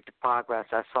glad with the progress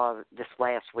I saw this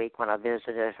last week when I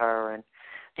visited her. And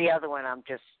the other one, I'm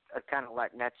just kind of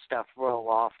letting that stuff roll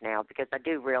off now, because I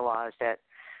do realize that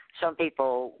some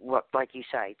people, like you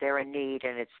say, they're in need,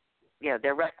 and it's,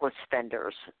 they're reckless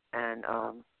spenders, and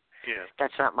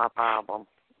that's not my problem,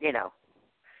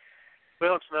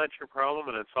 Well, it's not your problem,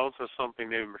 and it's also something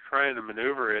they were trying to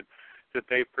maneuver it, that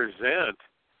they present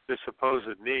the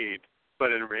supposed need,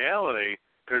 but in reality,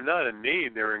 they're not in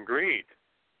need, they're in greed.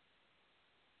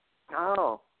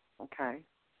 Oh, okay.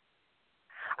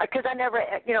 Because I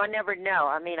never know.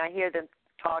 I mean, I hear them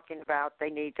talking about they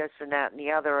need this and that and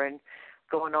the other, and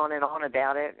going on and on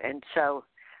about it. And so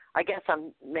I guess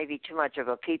I'm maybe too much of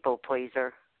a people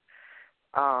pleaser.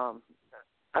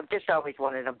 I've just always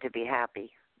wanted them to be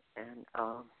happy. And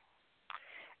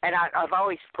I've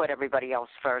always put everybody else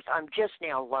first. I'm just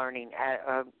now learning at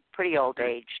a pretty old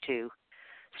age to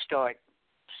start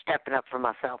stepping up for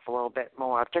myself a little bit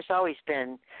more. I've just always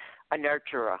been a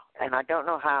nurturer, and I don't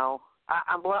know how.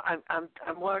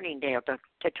 I'm learning now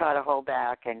to try to hold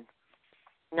back and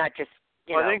not just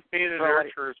I think being a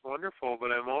nurturer is wonderful,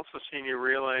 but I'm also seeing you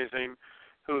realizing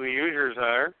who the users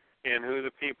are and who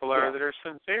the people are that are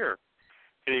sincere.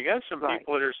 And you got some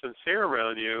people that are sincere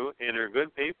around you and are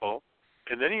good people,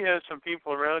 And then you have some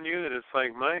people around you that it's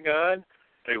like, my God,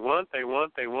 they want.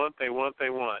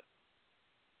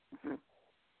 Mm-hmm.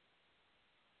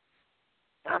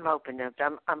 I'm hoping that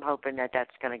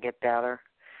that's going to get better.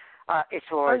 As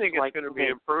far I think as it's going to be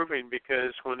improving,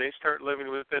 because when they start living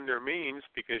within their means,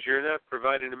 because you're not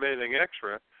providing them anything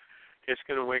extra, it's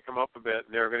going to wake them up a bit,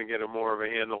 and they're going to get more of a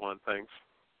handle on things.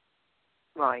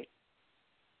 Right.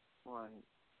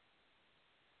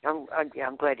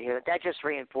 I'm glad to hear it. That just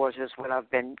reinforces what I've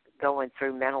been going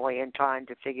through mentally and trying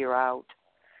to figure out.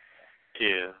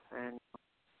 Yeah. And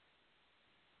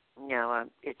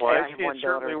it's. Well, I see one it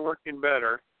certainly daughter. working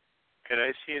better, and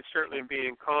I see it certainly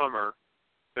being calmer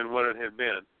than what it had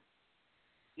been.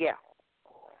 Yeah.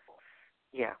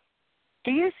 Yeah.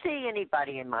 Do you see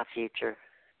anybody in my future?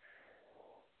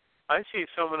 I see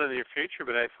someone in your future,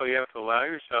 but I feel you have to allow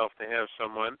yourself to have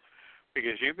someone,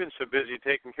 because you've been so busy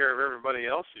taking care of everybody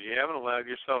else that you haven't allowed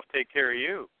yourself to take care of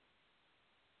you.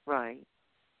 Right.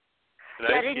 And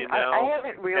yeah, I see now I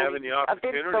haven't really, having the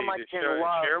opportunity I've been so much to in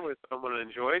love. share with someone and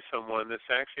enjoy someone that's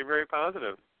actually very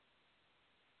positive.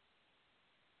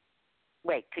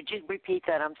 Wait, could you repeat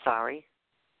that? I'm sorry.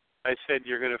 I said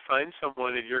you're going to find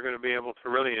someone that you're going to be able to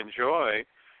really enjoy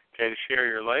and share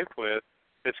your life with.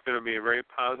 It's going to be a very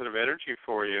positive energy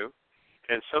for you,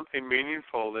 and something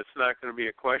meaningful that's not going to be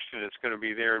a question. It's going to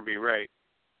be there and be right.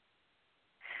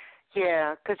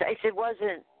 Yeah, because if it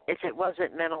wasn't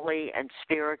mentally and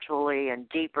spiritually and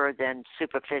deeper than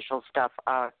superficial stuff,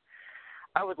 I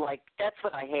would like. That's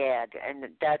what I had, and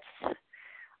that's.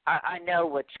 I know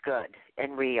what's good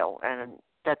and real, and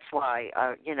that's why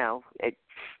I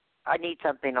need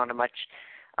something on a much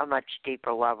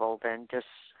deeper level than just.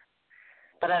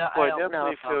 But I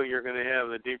definitely feel you're going to have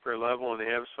the deeper level and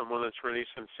have someone that's really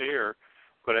sincere.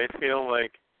 But I feel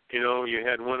like you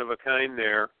had one of a kind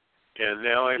there, and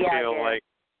now I feel like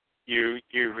you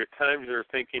at times are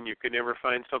thinking you could never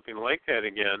find something like that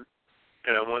again.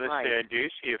 And I want to say I do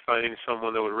see you finding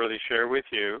someone that would really share with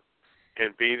you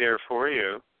and be there for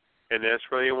you, and that's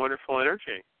really a wonderful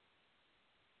energy.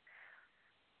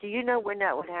 Do you know when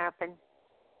that would happen?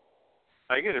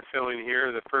 I get a feeling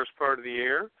here the first part of the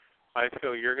year, I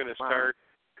feel you're going to start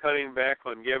cutting back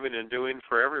on giving and doing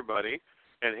for everybody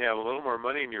and have a little more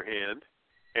money in your hand,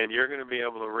 and you're going to be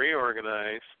able to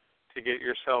reorganize to get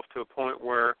yourself to a point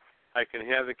where I can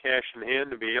have the cash in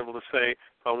hand to be able to say,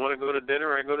 if I want to go to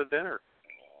dinner, I go to dinner.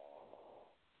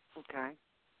 Okay.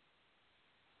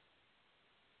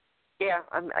 Yeah,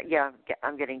 I'm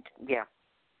getting,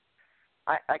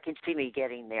 I can see me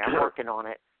getting there. I'm working on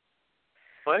it.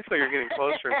 Well, I feel you're getting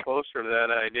closer and closer to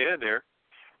that idea there.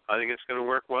 I think it's going to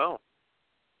work well.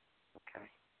 Okay.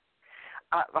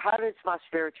 How does my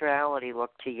spirituality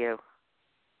look to you?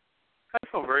 I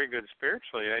feel very good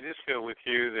spiritually. I just feel with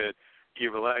you that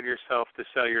you've allowed yourself to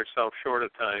sell yourself short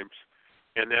at times,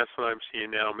 and that's what I'm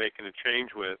seeing now making a change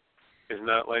with, is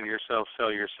not letting yourself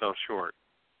sell yourself short.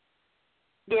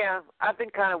 Yeah, I've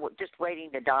been kind of just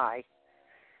waiting to die,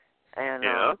 and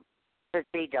since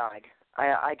he died,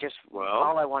 I just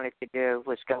all I wanted to do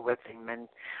was go with him, and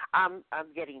I'm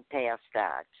getting past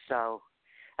that. So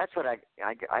that's what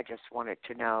I just wanted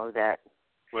to know that.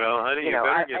 Well, honey, you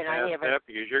better get past that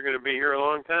because you're going to be here a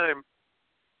long time.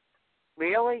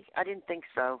 Really? I didn't think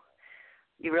so.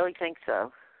 You really think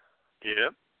so? Yeah.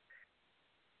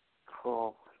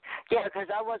 Cool. Yeah, because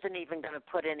I wasn't even going to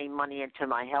put any money into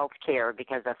my health care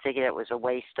because I figured it was a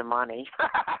waste of money.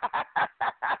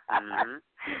 Mm-hmm.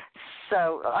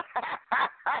 So,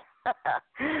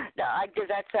 does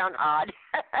that sound odd?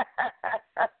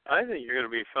 I think you're going to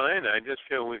be fine. I just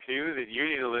feel with you that you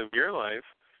need to live your life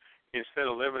instead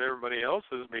of living everybody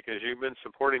else's because you've been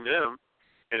supporting them,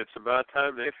 and it's about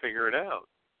time they figure it out.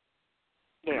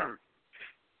 Yeah.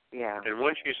 Yeah. And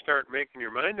once you start making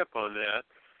your mind up on that,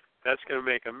 that's going to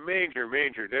make a major,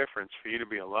 major difference for you to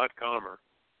be a lot calmer.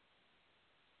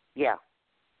 Yeah.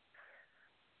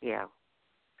 Yeah.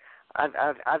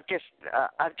 I've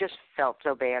just felt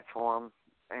so bad for them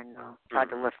and tried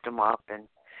to lift them up and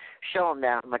show them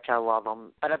how much I love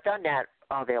them. But I've done that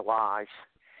all their lives,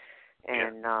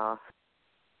 and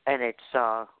it's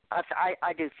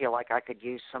I do feel like I could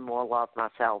use some more love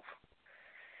myself.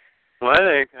 Well,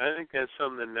 I think that's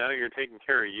something that now you're taking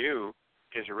care of you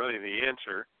is really the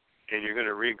answer, and you're going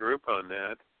to regroup on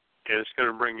that, and it's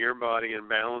going to bring your body in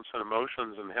balance and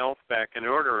emotions and health back in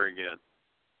order again.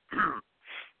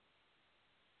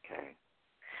 Okay.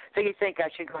 So you think I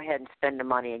should go ahead and spend the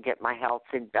money and get my health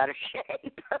in better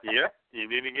shape? Yep, you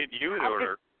need to get you in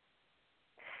order.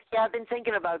 I've been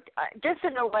thinking about just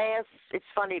in the last, it's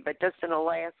funny, but just in the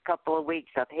last couple of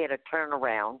weeks I've had a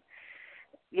turnaround.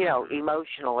 you know,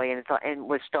 emotionally, and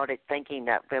was started thinking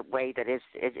that way that is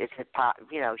it,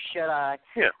 you know, should I?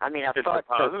 Yeah. I mean, I've thought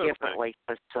so differently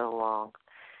for so long.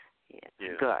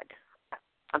 Yeah. Good.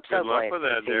 I'm so Good luck glad with to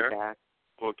that, see dear. that.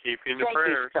 We'll keep you in the Thank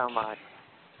prayers. you so much.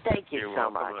 Thank you You're so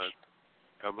welcome, much.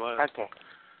 God bless. Okay.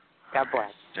 God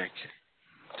bless.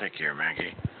 Take care,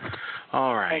 Maggie.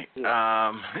 All right. Thank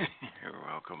you. You're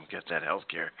welcome. Get that health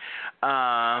care.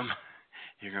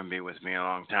 You're going to be with me a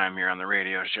long time here on the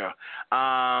radio show.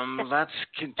 Let's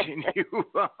continue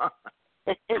on.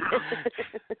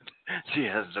 She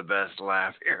has the best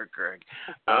laugh here, Greg.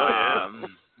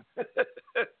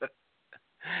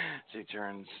 She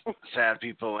turns sad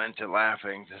people into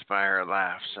laughing just by her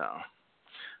laugh. So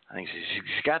I think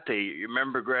she's got you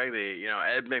remember, Greg,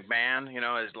 Ed McMahon,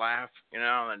 his laugh,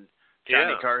 and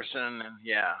Johnny Carson, and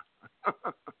yeah.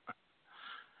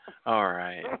 All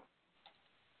right.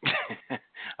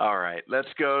 All right. Let's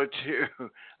go to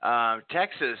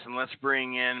Texas, and let's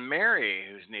bring in Mary,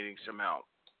 who's needing some help.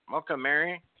 Welcome,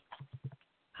 Mary.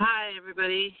 Hi,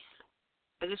 everybody.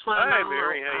 I just want to know. Hi,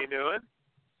 Mary. How you doing?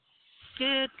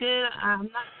 Good. I'm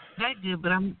not that good,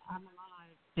 but I'm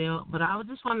alive still. But I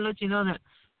just want to let you know that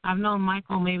I've known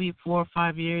Michael maybe 4 or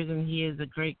 5 years, and he is a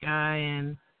great guy,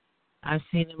 and I've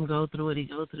seen him go through what he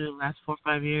goes through the last 4 or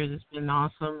 5 years. It's been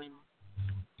awesome, and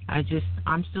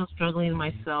I'm still struggling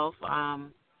myself.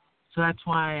 So that's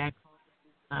why I called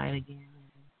tonight again.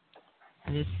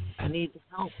 I need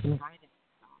help and guidance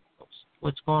on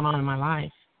what's going on in my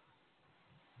life.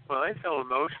 Well, I feel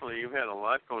emotionally you've had a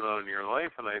lot going on in your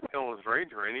life, and I feel it was very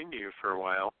draining to you for a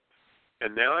while.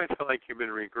 And now I feel like you've been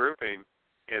regrouping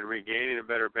and regaining a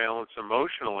better balance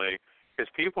emotionally, because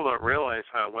people don't realize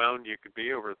how wound you could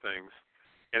be over things.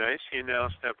 And I see you now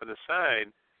stepping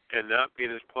aside and not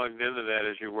being as plugged into that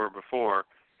as you were before.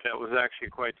 That was actually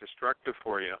quite destructive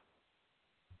for you.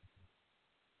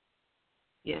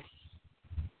 Yes,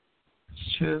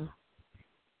 it's true.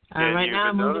 And right you've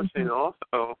now, been I'm noticing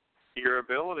also your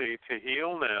ability to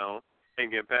heal now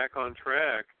and get back on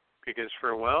track, because for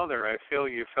a while there I feel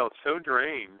you felt so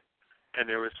drained and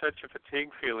there was such a fatigue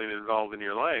feeling involved in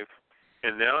your life.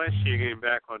 And now I see you getting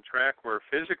back on track where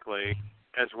physically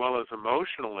as well as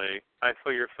emotionally I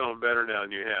feel you're feeling better now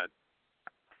than you had.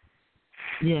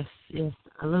 Yes,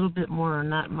 a little bit more,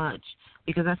 not much,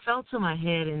 because I fell to my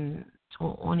head in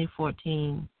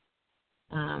 2014,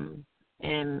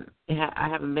 and I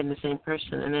haven't been the same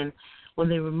person. And then when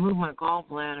they removed my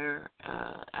gallbladder,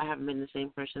 I haven't been the same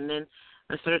person. Then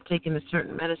I started taking a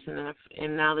certain medicine,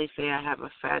 and now they say I have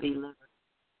a fatty liver,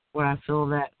 where I feel all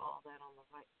that on the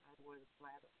right side where the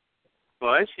bladder.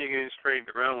 Well, I see you getting straightened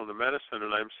around with the medicine,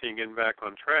 and I'm seeing you getting back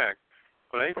on track.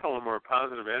 But I feel a more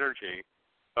positive energy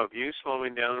of you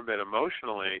slowing down a bit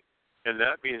emotionally and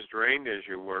not being as drained as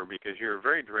you were, because you were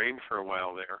very drained for a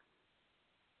while there.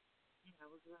 Yeah, I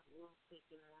was not well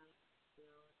taken out,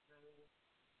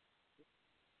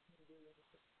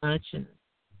 much, and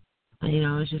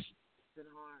it's just been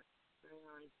hard, very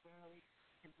hard.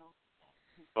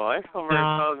 Well, I feel very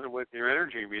positive with your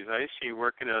energy, because I see you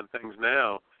working on things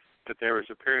now that there was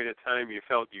a period of time you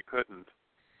felt you couldn't.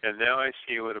 And now I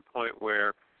see you at a point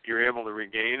where you're able to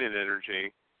regain an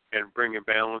energy and bring a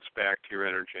balance back to your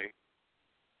energy.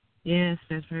 Yes,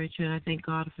 that's very true. And I thank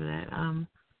God for that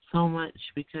so much,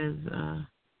 because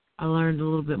I learned a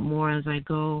little bit more as I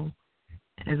go,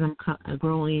 as I'm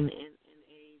growing in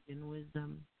age and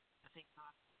wisdom. I thank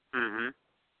God. Mm-hmm.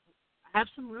 I have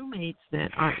some roommates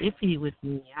that are iffy with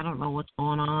me. I don't know what's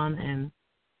going on, and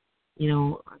I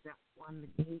got one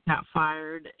that he got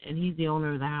fired, and he's the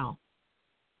owner of the house.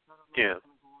 I don't know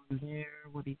what's going on there,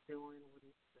 what he's doing, what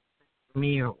he's expecting from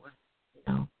me, or what,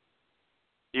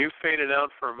 You faded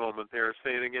out for a moment there.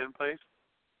 Say it again, please.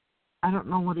 I don't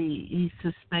know what he's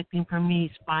suspecting from me.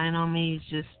 He's spying on me. He's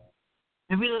just,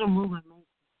 every little move I make.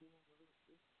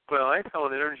 Well, I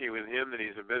felt an energy with him that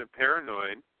he's a bit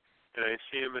paranoid, and I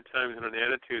see him at times in an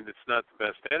attitude that's not the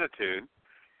best attitude,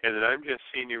 and that I'm just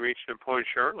seeing you reaching a point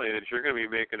shortly that you're going to be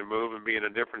making a move and be in a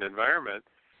different environment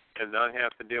and not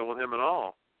have to deal with him at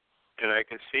all. And I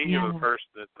can see him a person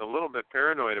that's a little bit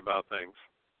paranoid about things.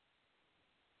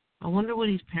 I wonder what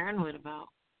he's paranoid about.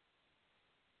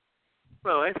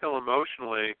 Well, I feel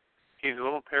emotionally he's a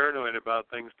little paranoid about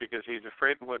things because he's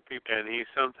afraid of what people, and he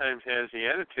sometimes has the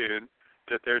attitude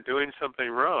that they're doing something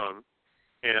wrong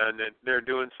and that they're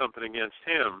doing something against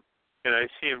him. And I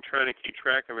see him trying to keep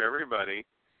track of everybody,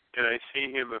 and I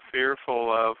see him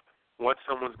fearful of what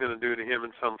someone's going to do to him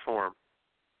in some form.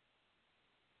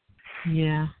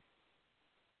 Yeah,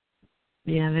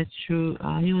 that's true.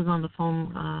 He was on the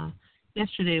phone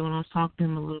yesterday when I was talking to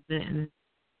him a little bit, and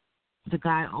the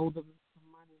guy owed him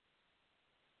some money.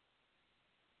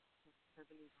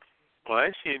 Well,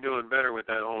 I see you doing better with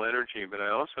that whole energy, but I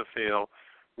also feel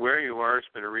where you are has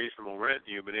been a reasonable rent.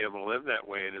 You've been able to live that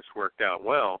way, and it's worked out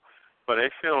well. But I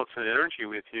feel it's an energy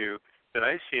with you that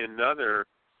I see another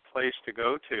place to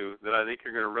go to that I think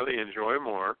you're going to really enjoy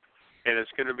more, and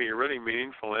it's going to be a really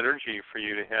meaningful energy for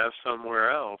you to have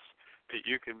somewhere else that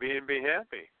you can be and be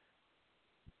happy.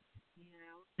 Yeah,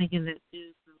 I was thinking that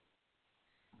too. So,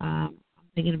 I'm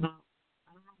thinking about,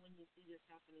 I don't know when you see this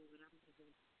happening, but I'm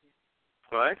thinking, yeah.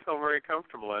 Well, I feel very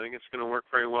comfortable. I think it's going to work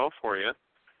very well for you.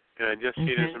 And I just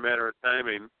see it as a matter of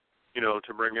timing,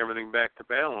 to bring everything back to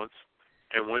balance.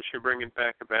 And once you bring it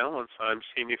back to balance, I'm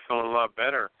seeing you feeling a lot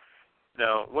better.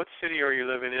 Now, what city are you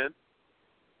living in?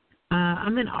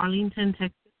 I'm in Arlington,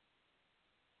 Texas.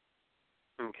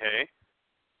 Okay.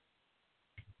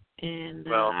 And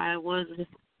I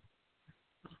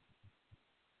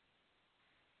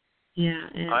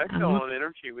feel an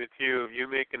energy with you of you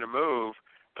making a move,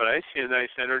 but I see a nice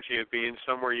energy of being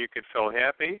somewhere you could feel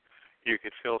happy, you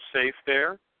could feel safe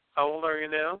there. How old are you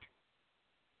now?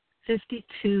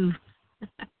 52.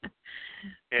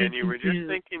 And you were just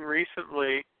thinking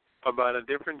recently about a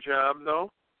different job,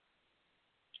 though?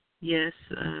 Yes.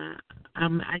 I can't go to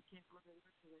work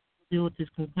because I deal with this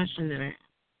concussion that I have.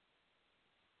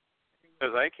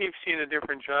 Because I keep seeing a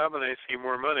different job and I see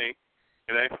more money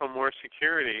and I feel more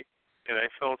security and I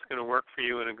feel it's going to work for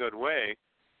you in a good way.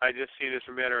 I just see it as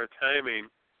a matter of timing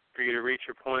for you to reach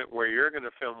a point where you're going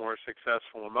to feel more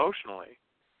successful emotionally.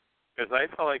 Because I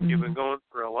feel like you've been going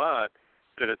through a lot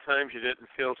that at times you didn't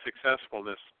feel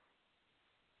successfulness.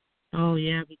 Oh,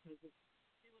 yeah, because see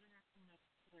what happened when I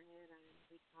put my head, I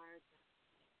retired.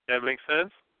 That makes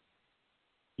sense?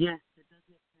 Yes, it does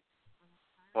make sense.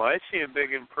 Well, I see a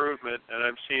big improvement, and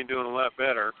I'm seeing you doing a lot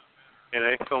better, and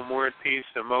I feel more at peace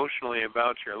emotionally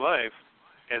about your life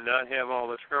and not have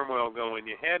all the turmoil going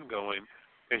you had going,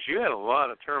 because you had a lot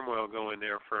of turmoil going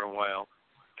there for a while.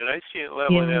 And I see it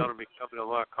leveling out and becoming a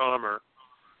lot calmer.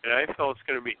 And I feel it's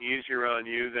going to be easier on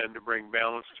you then to bring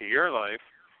balance to your life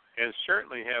and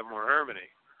certainly have more harmony.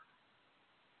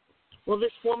 Well,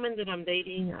 this woman that I'm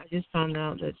dating, I just found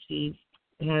out that she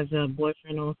has a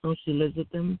boyfriend also. She lives with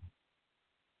them.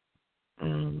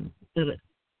 So that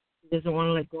she doesn't want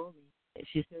to let go of me.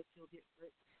 She says she'll get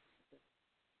hurt.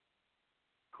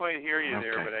 Quite hear you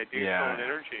there, but I do feel an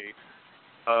energy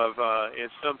of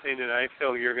it's something that I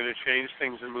feel you're going to change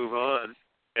things and move on,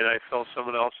 and I feel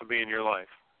someone else will be in your life.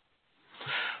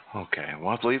 Okay,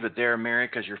 we'll have to leave it there, Mary,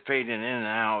 because you're fading in and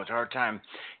out. It's a hard time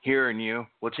hearing you.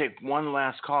 We'll take one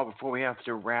last call before we have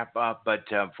to wrap up, but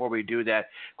before we do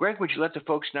that, Greg, would you let the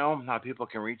folks know how people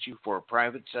can reach you for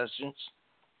private sessions?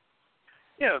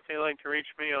 Yeah, if they'd like to reach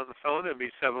me on the phone, it'd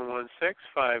be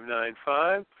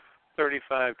 716-595-3529,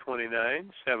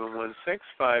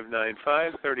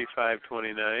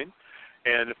 716-595-3529.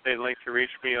 And if they'd like to reach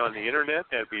me on the internet,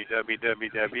 that'd be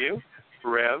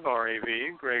www.rev, R-A-V,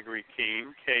 Gregory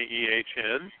Kehn,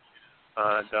 K-E-H-N,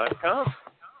 .com.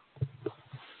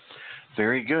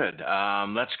 Very good.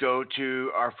 Let's go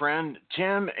to our friend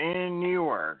Tim in New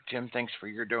York. Tim, thanks for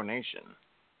your donation.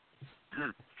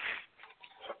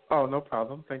 Oh, no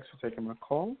problem. Thanks for taking my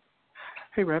call.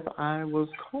 Hey, Rev, I was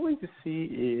calling to see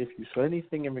if you saw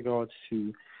anything in regards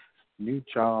to new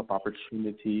job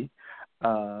opportunity.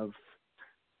 Trying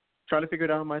to figure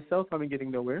it out myself. I've been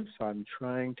getting nowhere, so I'm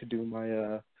trying to do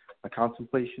my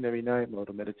contemplation every night, my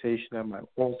little meditation at my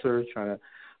altar, trying to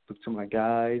look to my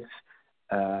guides.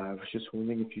 I was just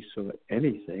wondering if you saw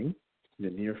anything in the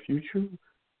near future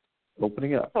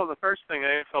opening up. Well, the first thing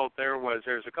I felt there was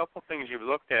there's a couple things you've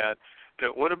looked at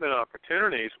that would have been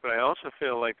opportunities, but I also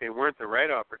feel like they weren't the right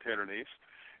opportunities.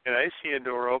 And I see a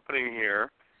door opening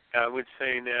here. I would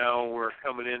say now we're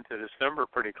coming into December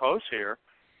pretty close here.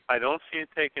 I don't see it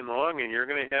taking long, and you're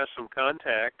going to have some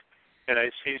contact, and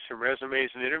I see some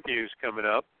resumes and interviews coming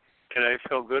up, and I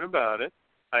feel good about it.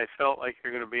 I felt like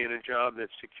you're going to be in a job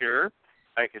that's secure.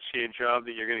 I can see a job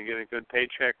that you're going to get a good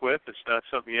paycheck with. It's not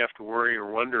something you have to worry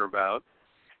or wonder about,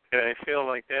 and I feel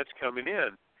like that's coming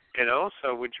in. And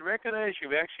also, would you recognize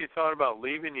you've actually thought about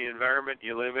leaving the environment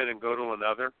you live in and go to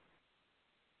another?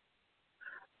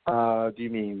 Do you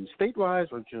mean state-wise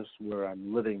or just where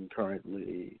I'm living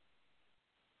currently?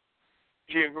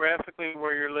 Geographically,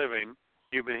 where you're living,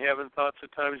 you've been having thoughts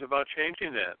at times about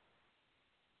changing that.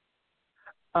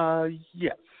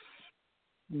 Yes.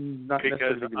 Not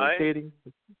because necessarily relocating.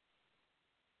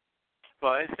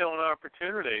 Well, I feel an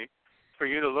opportunity for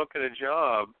you to look at a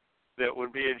job that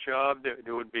would be a job that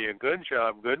would be a good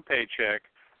job, good paycheck,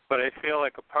 but I feel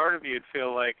like a part of you would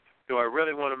feel like, do I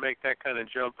really want to make that kind of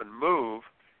jump and move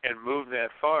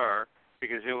that far,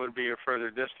 because it would be a further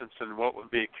distance than what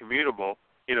would be commutable.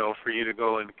 for you to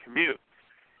go and commute.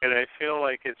 And I feel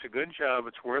like it's a good job,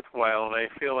 it's worthwhile, and I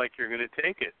feel like you're going to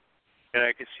take it. And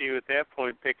I can see you at that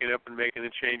point picking up and making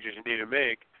the changes you need to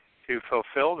make to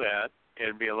fulfill that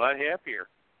and be a lot happier.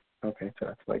 Okay, so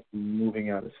that's like moving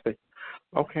out of state.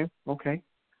 Okay.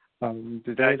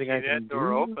 Is there I anything see I can that door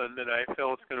do? open, and I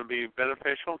feel it's going to be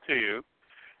beneficial to you,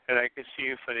 and I can see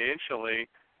you financially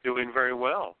doing very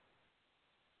well.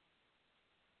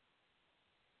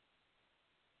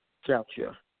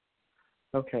 Gotcha.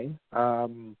 Okay.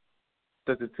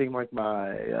 Does it seem like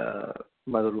my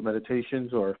little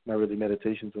meditations, or not really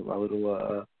meditations, but my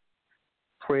little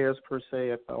prayers per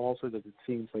se, also that it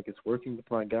seems like it's working with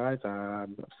my guys?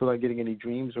 I'm still not getting any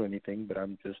dreams or anything, but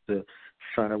I'm just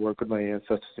trying to work with my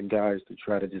ancestors and guides to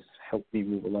try to just help me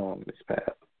move along this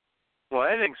path. Well,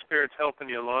 I think Spirit's helping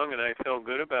you along, and I feel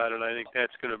good about it. I think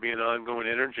that's going to be an ongoing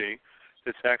energy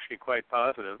that's actually quite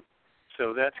positive.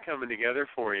 So that's coming together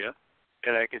for you,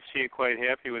 and I can see you quite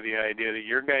happy with the idea that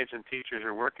your guides and teachers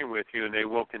are working with you, and they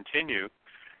will continue.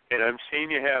 And I'm seeing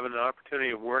you have an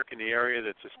opportunity of work in the area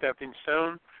that's a stepping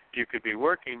stone. You could be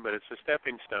working, but it's a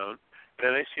stepping stone. And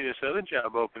then I see this other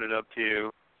job opening up to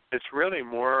you. It's really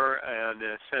more in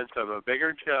a sense of a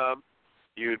bigger job.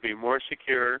 You would be more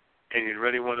secure, and you'd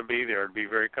really want to be there and be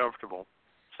very comfortable.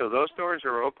 So those doors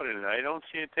are opening, and I don't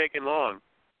see it taking long.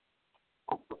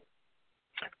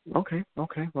 Okay.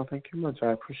 Well, thank you much.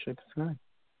 I appreciate the time.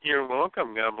 You're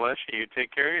welcome. God bless you. You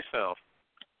take care of yourself.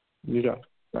 You got it.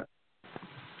 Bye.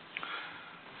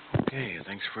 Okay,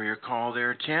 thanks for your call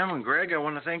there, Tim. And Greg, I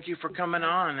want to thank you for coming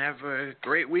on. Have a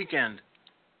great weekend.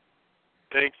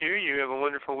 Thank you. You have a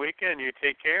wonderful weekend. You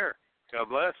take care. God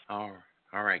bless. All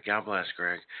right. God bless,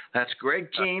 Greg. That's Greg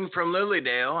Kehn from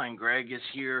Lilydale, and Greg is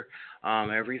here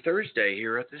every Thursday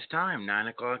here at this time, 9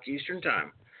 o'clock Eastern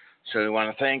Time. So we want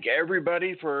to thank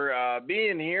everybody for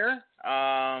being here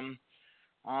on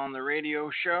the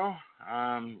radio show.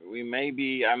 I may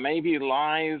be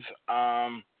live.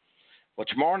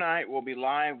 Tomorrow night we'll be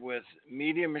live with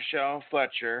Medium Michelle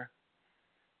Fletcher.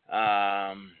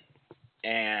 And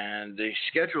the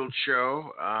scheduled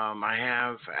show I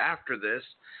have after this,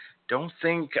 don't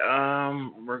think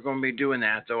we're going to be doing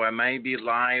that, though. I may be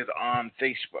live on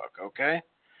Facebook, okay?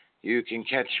 You can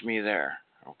catch me there,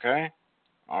 okay?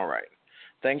 All right.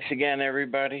 Thanks again,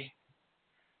 everybody.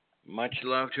 Much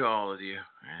love to all of you,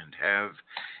 and have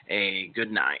a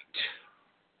good night.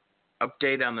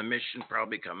 Update on the mission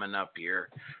probably coming up here